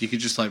 Like, you could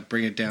just like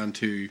bring it down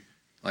to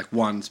like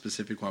one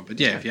specific one. But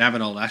yeah, if you have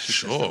an old Ashes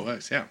test, Sure. it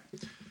works. Yeah,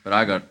 But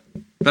I got...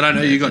 but I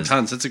know you got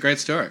tons. That's a great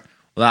story.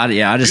 Well, I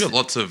you just... got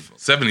lots of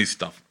 70s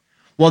stuff.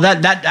 Well,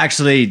 that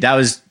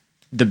was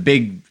the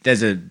big...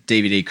 There's a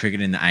DVD,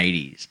 Cricket in the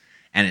 80s,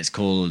 and it's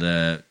called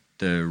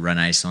the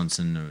renaissance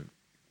and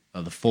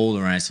the fall,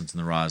 the renaissance and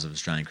the rise of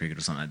Australian cricket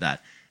or something like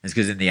that. It's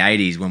because in the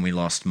 80s when we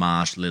lost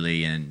Marsh,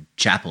 Lilly and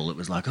Chappell, it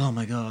was like, oh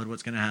my God,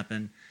 what's going to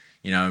happen?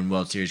 And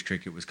World Series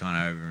cricket was kind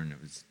of over and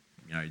it was,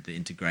 the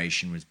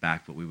integration was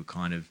back, but we were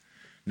kind of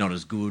not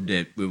as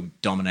good. We were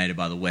dominated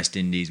by the West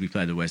Indies. We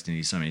played the West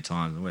Indies so many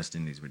times. The West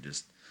Indies were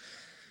just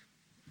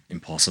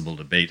impossible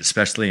to beat,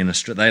 especially in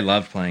Australia. They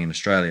loved playing in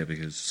Australia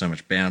because so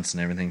much bounce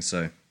and everything.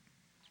 So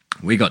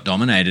we got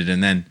dominated,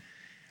 and then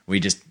we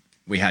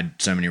had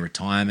so many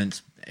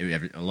retirements.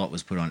 A lot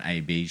was put on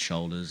AB's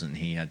shoulders, and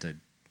he had to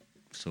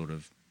sort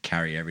of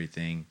carry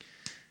everything.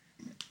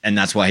 And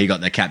that's why he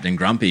got the captain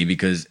grumpy,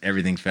 because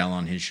everything fell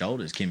on his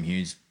shoulders. Kim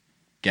Hughes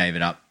gave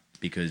it up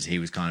because he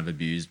was kind of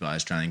abused by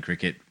Australian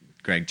cricket.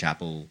 Greg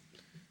Chappell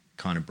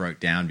kind of broke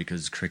down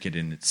because cricket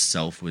in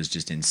itself was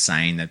just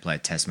insane. They'd play a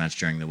test match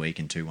during the week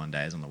and 2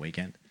 one-days on the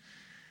weekend.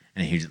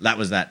 And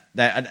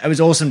it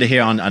was awesome to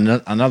hear on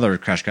another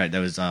Crash Crate.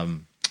 There was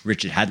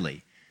Richard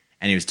Hadley,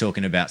 and he was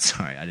talking about,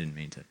 sorry, I didn't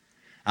mean to.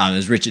 It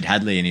was Richard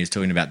Hadley, and he was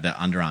talking about the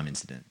underarm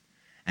incident.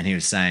 And he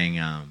was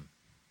saying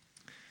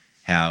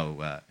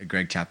how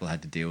Greg Chappell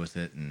had to deal with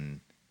it,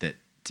 and that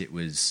it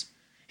was...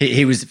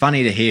 He was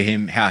funny to hear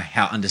him,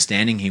 how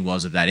understanding he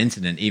was of that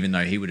incident, even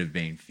though he would have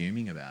been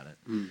fuming about it.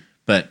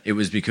 But it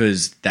was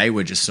because they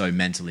were just so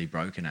mentally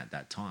broken at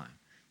that time.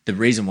 The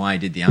reason why he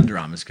did the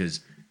underarm is because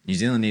New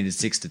Zealand needed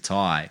 6 to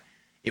tie.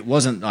 It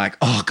wasn't like,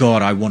 oh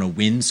God, I want to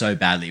win so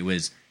badly. It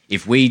was,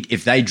 if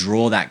they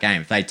draw that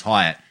game, if they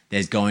tie it,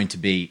 there's going to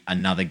be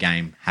another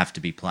game have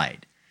to be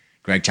played.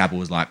 Greg Chappell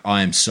was like,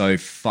 I am so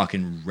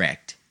fucking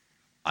wrecked.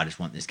 I just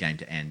want this game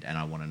to end, and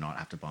I want to not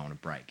have to buy on a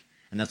break.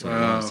 And that's what it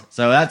was.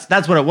 So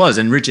that's what it was.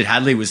 And Richard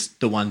Hadley was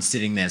the one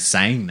sitting there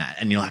saying that.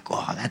 And you're like,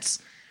 oh, that's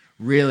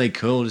really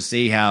cool to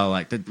see how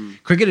like the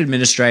cricket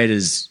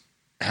administrators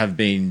have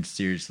been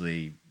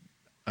seriously...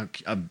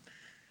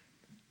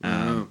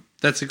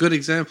 That's a good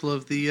example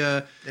of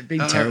the they've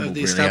been terrible of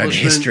the really over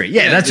establishment. history.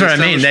 Yeah, that's what I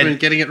mean. They're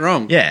getting it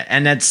wrong. Yeah,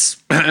 and that's...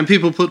 and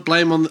people put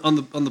blame on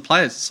the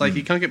players. It's like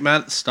you can't get mad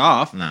at the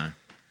staff. No.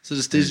 So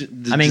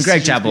decision. I mean,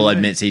 Greg Chappell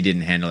admits he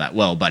didn't handle that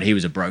well, but he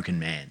was a broken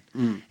man.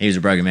 He was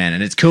a broken man,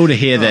 and it's cool to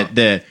hear that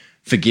the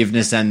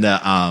forgiveness and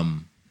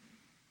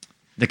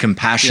the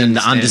compassion,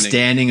 the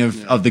understanding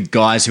of the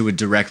guys who were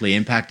directly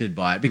impacted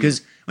by it.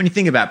 Because when you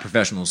think about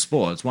professional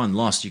sports, one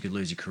loss, you could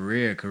lose your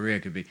career. A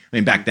career could be... I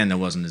mean, back then there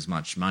wasn't as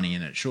much money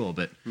in it, sure,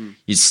 but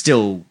you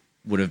still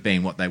would have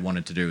been what they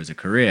wanted to do as a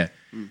career.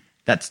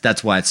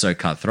 That's why it's so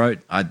cutthroat.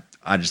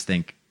 I just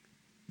think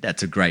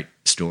that's a great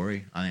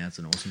story. I think that's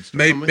an awesome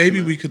story.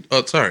 Maybe we could...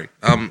 Oh, sorry.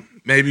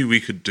 Maybe we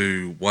could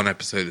do one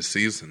episode a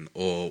season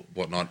or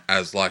whatnot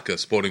as like a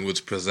Sporting Woods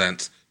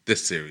presents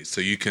this series.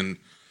 So you can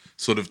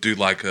sort of do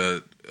like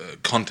a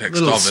context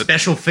Little of it.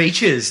 special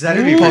features.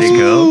 That'd be pretty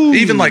cool.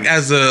 Even like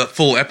as a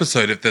full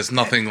episode if there's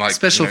nothing like...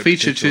 special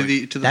feature to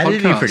the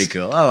That'd podcast. be pretty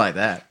cool. I like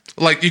that.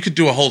 Like you could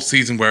do a whole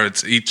season where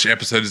it's each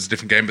episode is a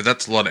different game, but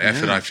that's a lot of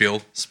effort, I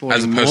feel. Sporting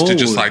as opposed to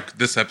just mode. like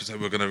this episode,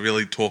 we're going to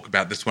really talk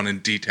about this one in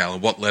detail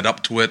and what led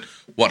up to it,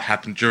 what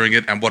happened during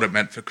it, and what it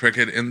meant for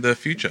cricket in the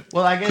future.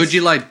 Well, I guess... Could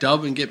you like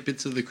dub and get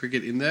bits of the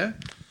cricket in there?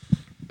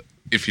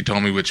 If you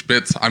told me which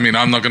bits, I mean,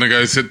 I'm not going to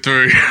go sit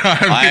through.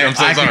 I'm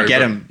so I sorry. could get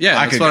but- them. Yeah,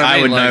 I that's could. what I I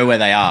mean, would like, know where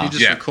they are. You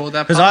just Yeah. record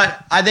that Because part?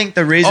 I think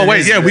the reason... Oh wait,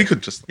 is yeah, that- we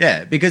could just...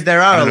 Yeah, because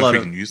there I are a don't know lot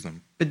if of... we can use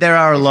them. But there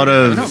are a lot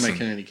We're not of...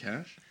 making any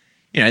cash.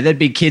 there'd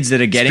be kids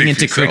that are getting Speak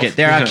for into cricket. yourself.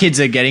 There are kids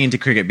that are getting into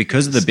cricket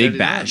because of the Big Steady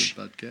Bash.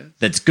 line, podcast.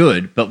 That's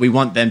good, but we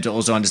want them to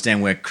also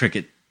understand where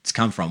cricket's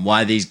come from.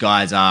 Why these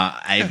guys are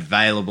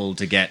available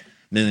to get $1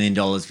 million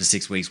for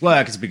 6 weeks'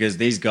 work is because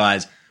these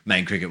guys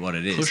made cricket what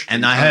it is. Pushed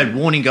And it I heard hard.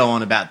 Warning go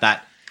on about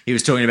that. He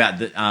was talking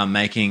about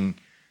making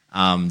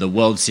the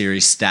World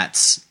Series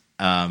stats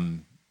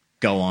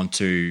go on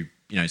to,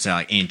 say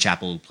like Ian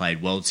Chappell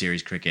played World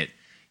Series cricket.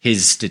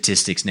 His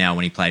statistics now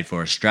when he played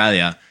for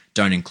Australia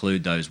don't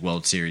include those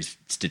World Series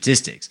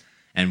statistics.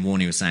 And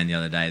Warney was saying the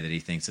other day that he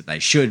thinks that they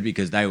should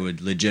because they were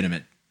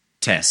legitimate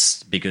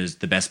tests because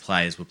the best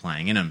players were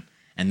playing in them.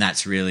 And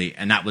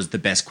that was the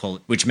best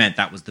quality, which meant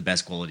that was the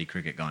best quality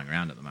cricket going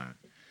around at the moment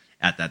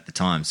at the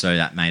time. So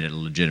that made it a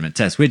legitimate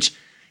test, which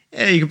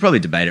you could probably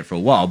debate it for a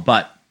while,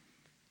 but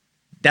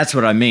that's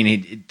what I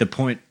mean. The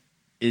point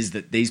is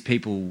that these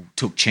people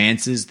took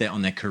chances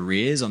on their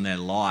careers, on their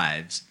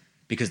lives,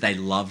 because they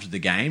loved the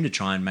game to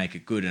try and make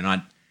it good. And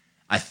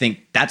I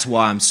think that's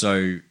why I'm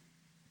so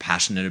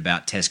passionate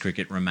about Test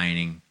cricket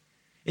remaining.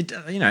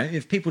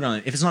 If people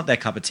don't, if it's not their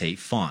cup of tea,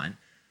 fine,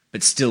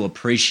 but still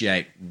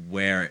appreciate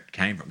where it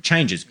came from.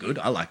 Change is good.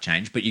 I like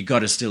change, but you got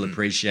to still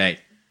appreciate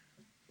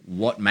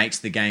what makes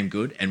the game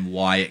good and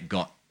why it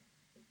got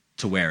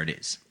to where it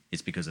is.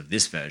 It's because of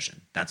this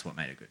version. That's what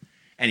made it good.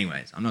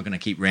 Anyways, I'm not going to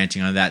keep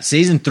ranting on that.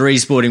 Season 3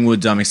 Sporting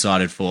Woods I'm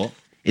excited for.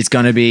 It's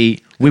going to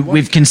be... We've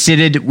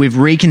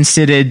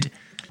reconsidered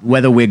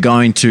whether we're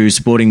going to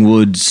Sporting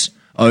Woods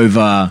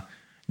over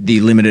the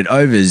limited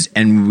overs,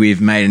 and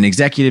we've made an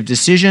executive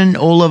decision,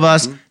 all of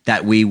us,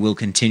 that we will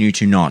continue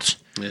to not.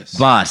 Yes.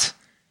 But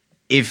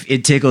if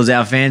it tickles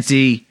our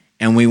fancy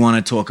and we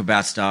want to talk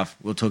about stuff,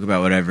 we'll talk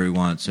about whatever we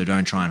want. So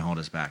don't try and hold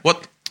us back.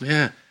 What's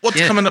Yeah.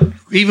 coming up?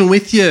 Even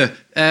with your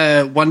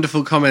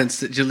wonderful comments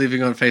that you're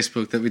leaving on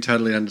Facebook, that we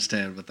totally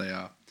understand what they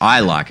are. I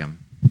like them.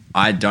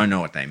 I don't know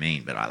what they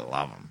mean, but I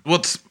love them.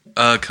 What's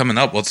coming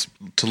up? What's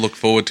to look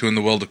forward to in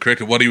the world of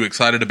cricket? What are you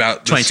excited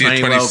about this year,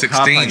 2020 World Cup,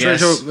 2016? I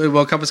guess. Yes. The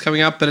World Cup is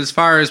coming up, but as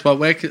far as what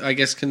we're, I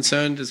guess,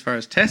 concerned, as far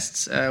as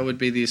tests, would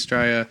be the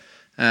Australia,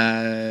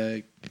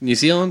 New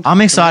Zealand.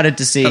 I'm excited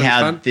to see That'll be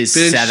how fun. this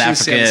Bit South interesting to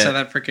see how the Africa,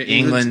 South Africa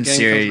England game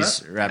series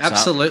comes up. wraps up.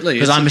 Absolutely.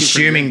 Because It's I'm looking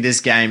pretty assuming good.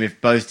 this game,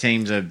 if both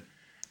teams are draw.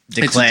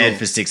 declared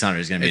for 600,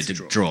 is going to be It's a a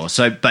draw. draw.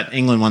 So, but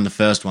England won the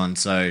first one,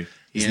 so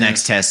his Yeah.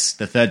 next test,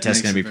 the third test,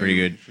 is going to be pretty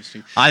good.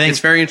 I think It's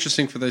very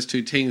interesting for those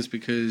two teams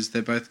because they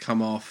both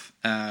come off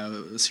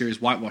series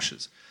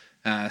whitewashes.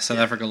 South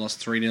Africa lost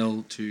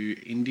 3-0 to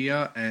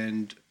India,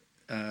 and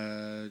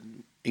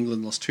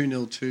England lost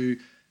 2-0 to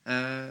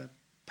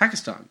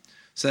Pakistan.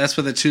 So that's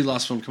where the two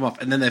last ones come off.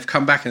 And then they've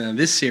come back, and then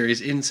this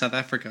series in South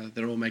Africa,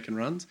 they're all making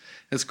runs.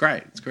 It's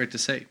great. It's great to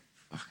see.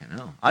 fucking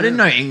hell. I didn't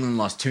know England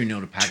lost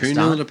 2-0 to Pakistan.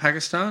 2-0 to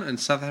Pakistan, and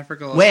South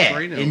Africa lost Where?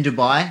 3-0. In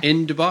Dubai?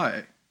 In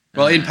Dubai.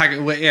 Well, in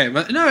Pakistan, yeah.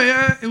 No,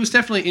 it was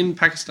definitely in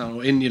Pakistan,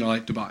 or in,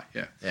 like, Dubai,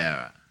 yeah. Yeah,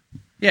 right.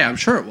 Yeah, I'm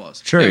sure it was.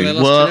 True. Yeah, they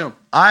lost Well,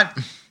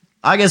 2-0.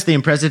 I guess the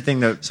impressive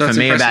thing that So for it's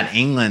me impressive. about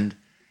England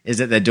is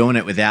that they're doing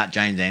it without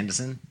James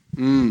Anderson.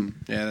 Yeah,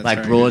 that's Like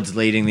very Broad's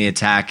leading the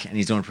attack, and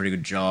he's doing a pretty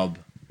good job.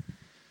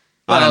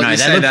 Well, I don't know. you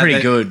They say look that,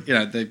 pretty good. You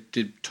know, they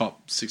did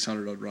top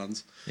 600 odd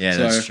runs. Yeah, So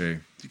that's true.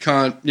 You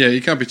can't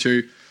be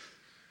too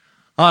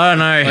I don't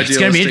know. It's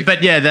going to be, idealistic.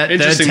 but yeah, that third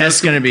interesting.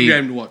 test's That's a going to be.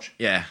 good game to watch.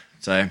 Yeah.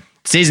 So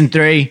season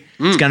 3,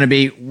 it's going to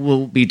be.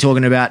 We'll be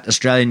talking about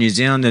Australia, New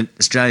Zealand, the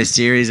Australia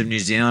series of New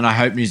Zealand. I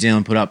hope New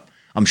Zealand put up.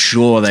 I'm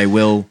sure they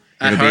will.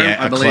 At It'll be home,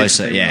 I a believe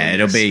closer. they Yeah, will,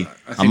 it'll yes. be I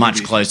think a it'll much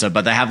be- closer.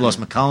 But they have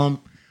lost McCullum,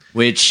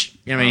 which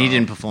he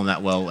didn't perform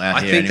that well out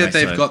I here. think anyway, that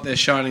they've so- got their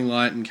shining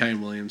light in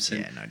Kane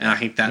Williamson. Yeah, no and doubt. I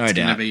think that's No going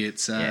to doubt. be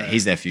its. Yeah,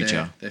 he's their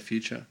future. Their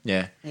future.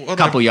 Yeah, What a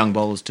couple young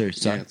bowlers too.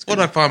 So Yeah, it's What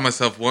good. I find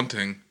myself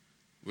wanting,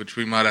 which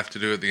we might have to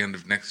do at the end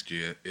of next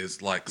year,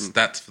 is like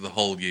stats for the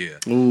whole year.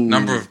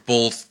 Number of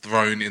balls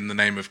thrown in the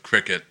name of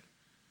cricket.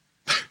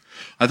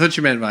 I thought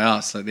you meant by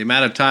us, like the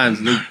amount of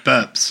times Luke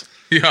burps.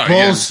 Yeah,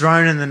 balls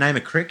thrown in the name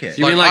of cricket.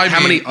 You mean Like, like I how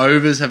mean, many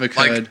overs have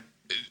occurred?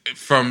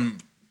 from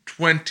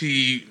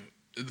the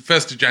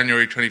 1st of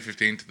January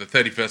 2015 to the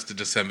 31st of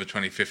December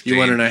 2015. You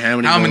wanna know how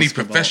many balls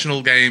per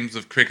professional games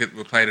of cricket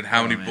were played and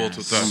how many balls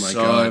were thrown. Oh my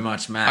so God.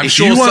 much math. I'm If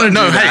sure you wanna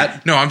no, do hey,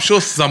 that- no, I'm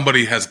sure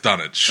somebody has done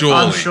it. Surely.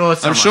 I'm sure.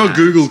 I'm sure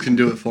Google can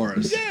do it for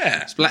us.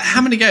 Yeah. It's like,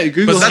 how many games?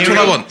 Google. But that's what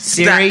I want.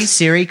 Siri, Stats.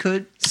 Siri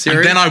could. Siri?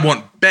 And then I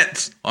want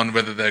bets on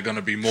whether they're going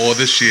to be more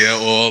this year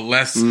or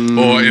less,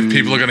 or if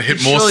people are going to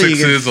hit more Surely you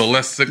sixes or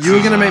less sixes. You were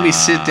going to make me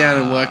sit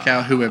down and work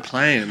out who we're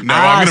playing. No,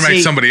 I'm going to make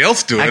see- somebody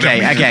else do it. Okay,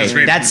 Just okay,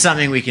 read- that's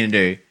something we can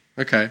do.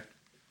 Okay.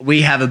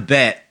 We have a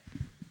bet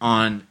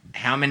on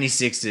how many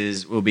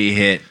sixes will be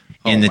hit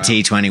in the wow.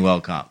 T20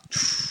 World Cup.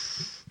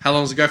 How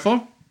long does it go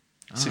for?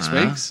 6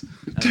 know. weeks.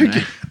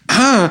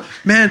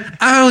 Man,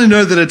 I only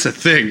know that it's a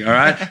thing. All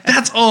right,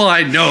 that's all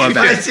I know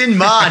about It's it. in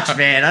March,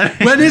 man.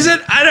 When is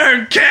it? I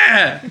don't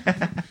care.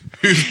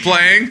 Who's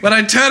playing? When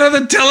I turn on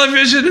the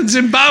television and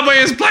Zimbabwe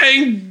is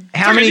playing.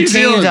 How many New teams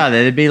Zealand. are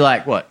there? There'd be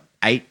like what?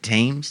 8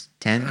 teams?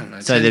 10? I don't know,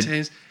 So 10 the-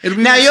 teams. It'll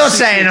be Now like you're 6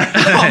 saying-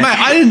 oh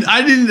man,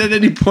 I didn't at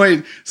any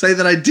point say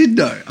that I did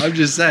know. I'm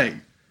just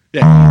saying.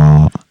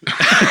 Yeah.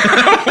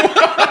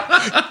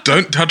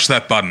 Don't touch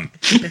that button.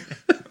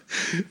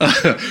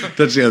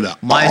 That's the other.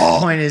 My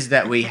point is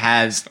that we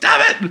have.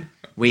 Stop it!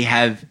 We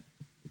have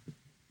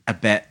a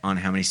bet on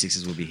how many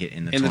sixes will be hit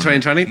in the In the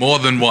tournament. 2020. More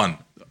than one.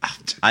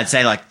 I'd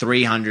say like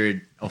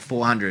 300 or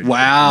 400.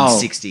 Wow.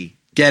 60.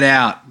 Get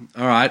out.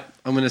 All right.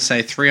 I'm going to say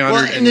Well,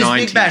 390. in this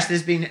big bash,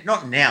 there's been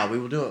not now. We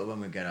will do it when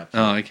we get up.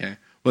 Oh, okay.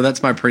 Well,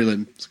 that's my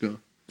prelim score.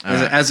 All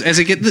right. As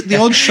it get the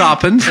old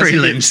sharpened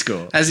Prelim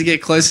score. as you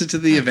get closer to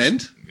the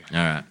event. All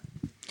right.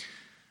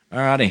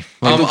 Alrighty.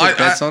 We'll put I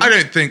bets on it.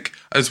 don't think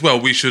as well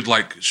we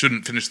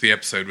shouldn't finish the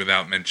episode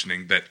without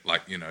mentioning that,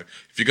 like, you know,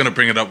 if you're going to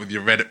bring it up with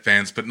your Reddit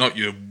fans, but not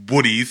your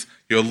woodies,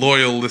 your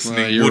loyal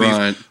listening you're woodies.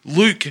 right.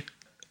 Luke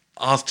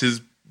asked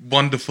his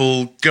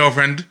wonderful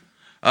girlfriend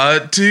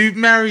to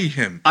marry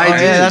him. I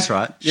did. Yeah, that's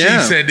right. She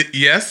Yeah. said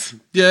yes.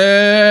 Yay!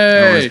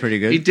 That was pretty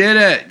good. He did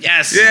it.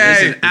 Yes. Yay.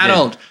 He's an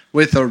adult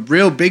with a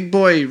real big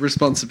boy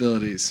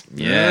responsibilities.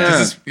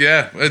 Yeah.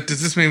 Does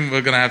this mean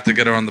we're going to have to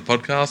get her on the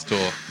podcast,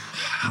 or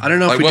I don't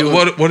know like if we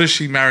do it. what is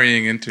she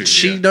marrying into?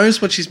 She here?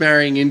 knows what she's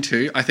marrying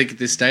into, I think, at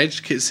this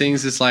stage. Seeing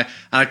as it's like,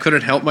 I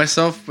couldn't help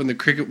myself when the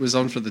cricket was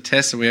on for the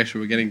test and we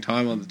actually were getting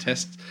time on the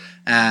test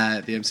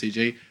at the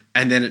MCG.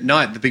 And then at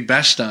night, the Big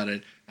Bash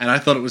started. And I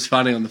thought it was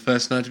funny on the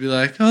first night to be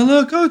like, oh,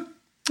 look, oh,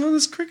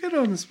 there's cricket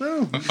on as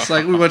well. It's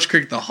like we watched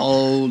cricket the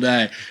whole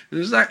day. And it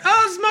was like,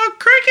 oh, it's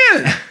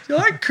more cricket. Do you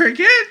like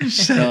cricket? And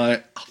she's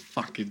like, I'll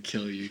fucking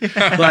kill you.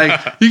 Like,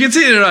 you can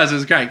see it in her eyes. It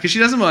was great because she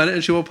doesn't mind it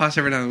and she'll walk past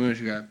every now and then and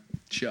she'll go,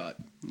 shut.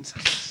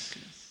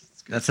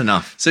 It's That's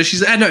enough. So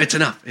she's, no, it's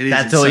enough. It is.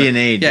 That's It's all so- you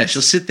need. Yeah, That's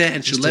she'll sit there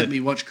and she'll just let it.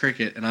 me watch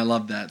cricket, and I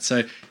love that.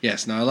 So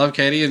yes, no, I love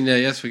Katie, and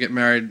yes, we get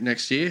married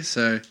next year.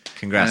 So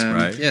Congrats,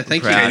 bro. Yeah,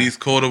 thank you. Proud. Katie's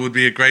Quarter would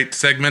be a great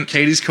segment.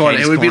 Katie's corner.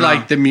 Katie's It would be Corner.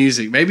 like the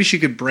music. Maybe she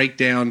could break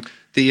down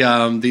the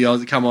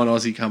Aussie, come on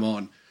Aussie, come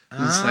on.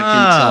 It's like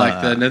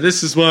into like now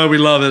this is why we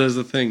love it as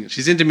a thing.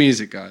 She's into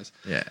music, guys.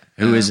 Yeah.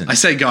 Who isn't? I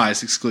say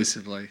guys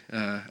exclusively,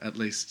 at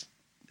least.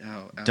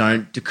 Our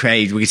Don't,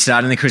 Craig. We're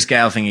starting the Chris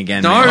Gale thing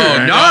again. No,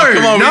 man. no,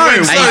 come on, we no.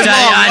 went so Hey, long.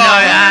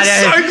 I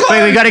know. So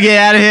close. We got to get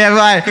out of here.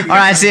 Bye. All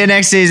right. See you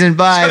next season.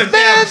 Bye.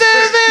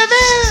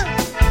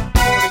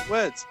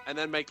 Words and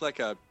then make like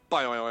a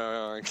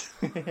boing.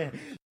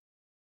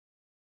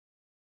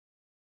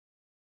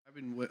 I've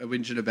been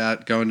whinging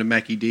about going to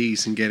Mackie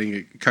D's and getting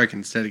a Coke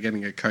instead of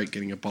getting a Coke,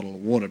 getting a bottle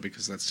of water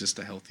because that's just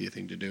a healthier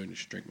thing to do and you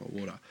should drink more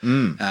water,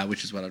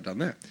 which is what I've done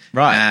there.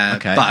 Right,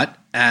 okay. But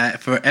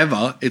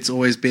forever, it's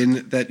always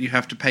been that you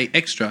have to pay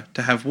extra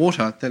to have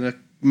water than a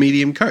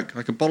medium Coke.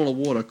 Like a bottle of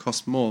water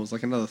costs more. It was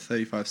like another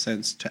 35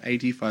 cents to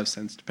 85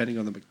 cents, depending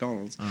on the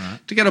McDonald's,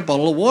 to get a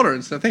bottle of water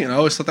instead of thing. And I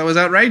always thought that was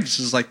outrageous.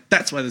 It was like,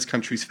 that's why this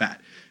country's fat.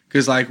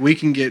 Because like we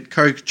can get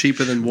Coke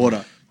cheaper than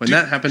water. When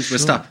that happens, we're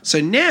stuck. So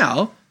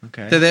now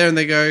they're there and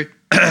they go,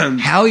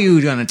 How are you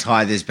going to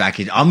tie this back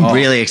in? I'm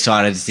really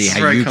excited to see how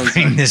Throw you contact.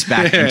 bring this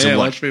back into what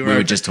watch me we rope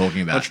were it. just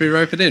talking about. Watch me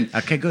rope it in.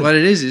 Okay, good. What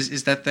it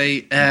is that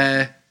they,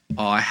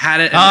 I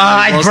had it. And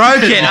I lost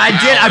broke it. Oh, I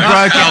did. I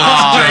broke it.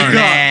 Oh, God.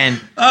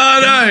 man.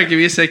 Oh no! Give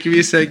me a sec. Give me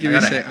a sec. Give me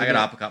a sec. I got to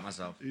uppercut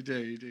myself. You do.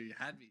 You do. You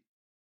had me.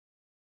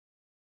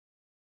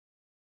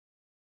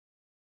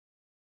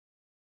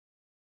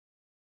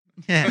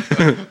 Yeah.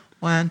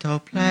 Want to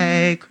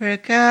play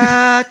cricket?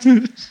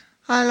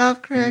 I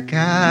love cricket.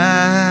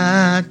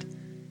 I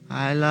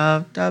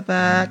love the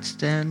bats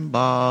and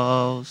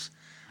balls.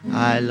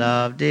 I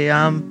love the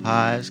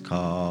umpire's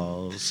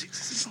calls.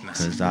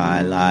 Because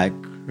I like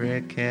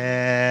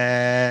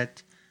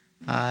cricket.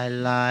 I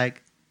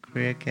like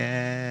cricket.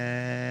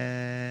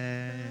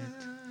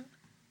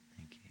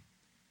 Thank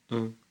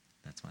you.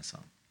 That's my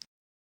song.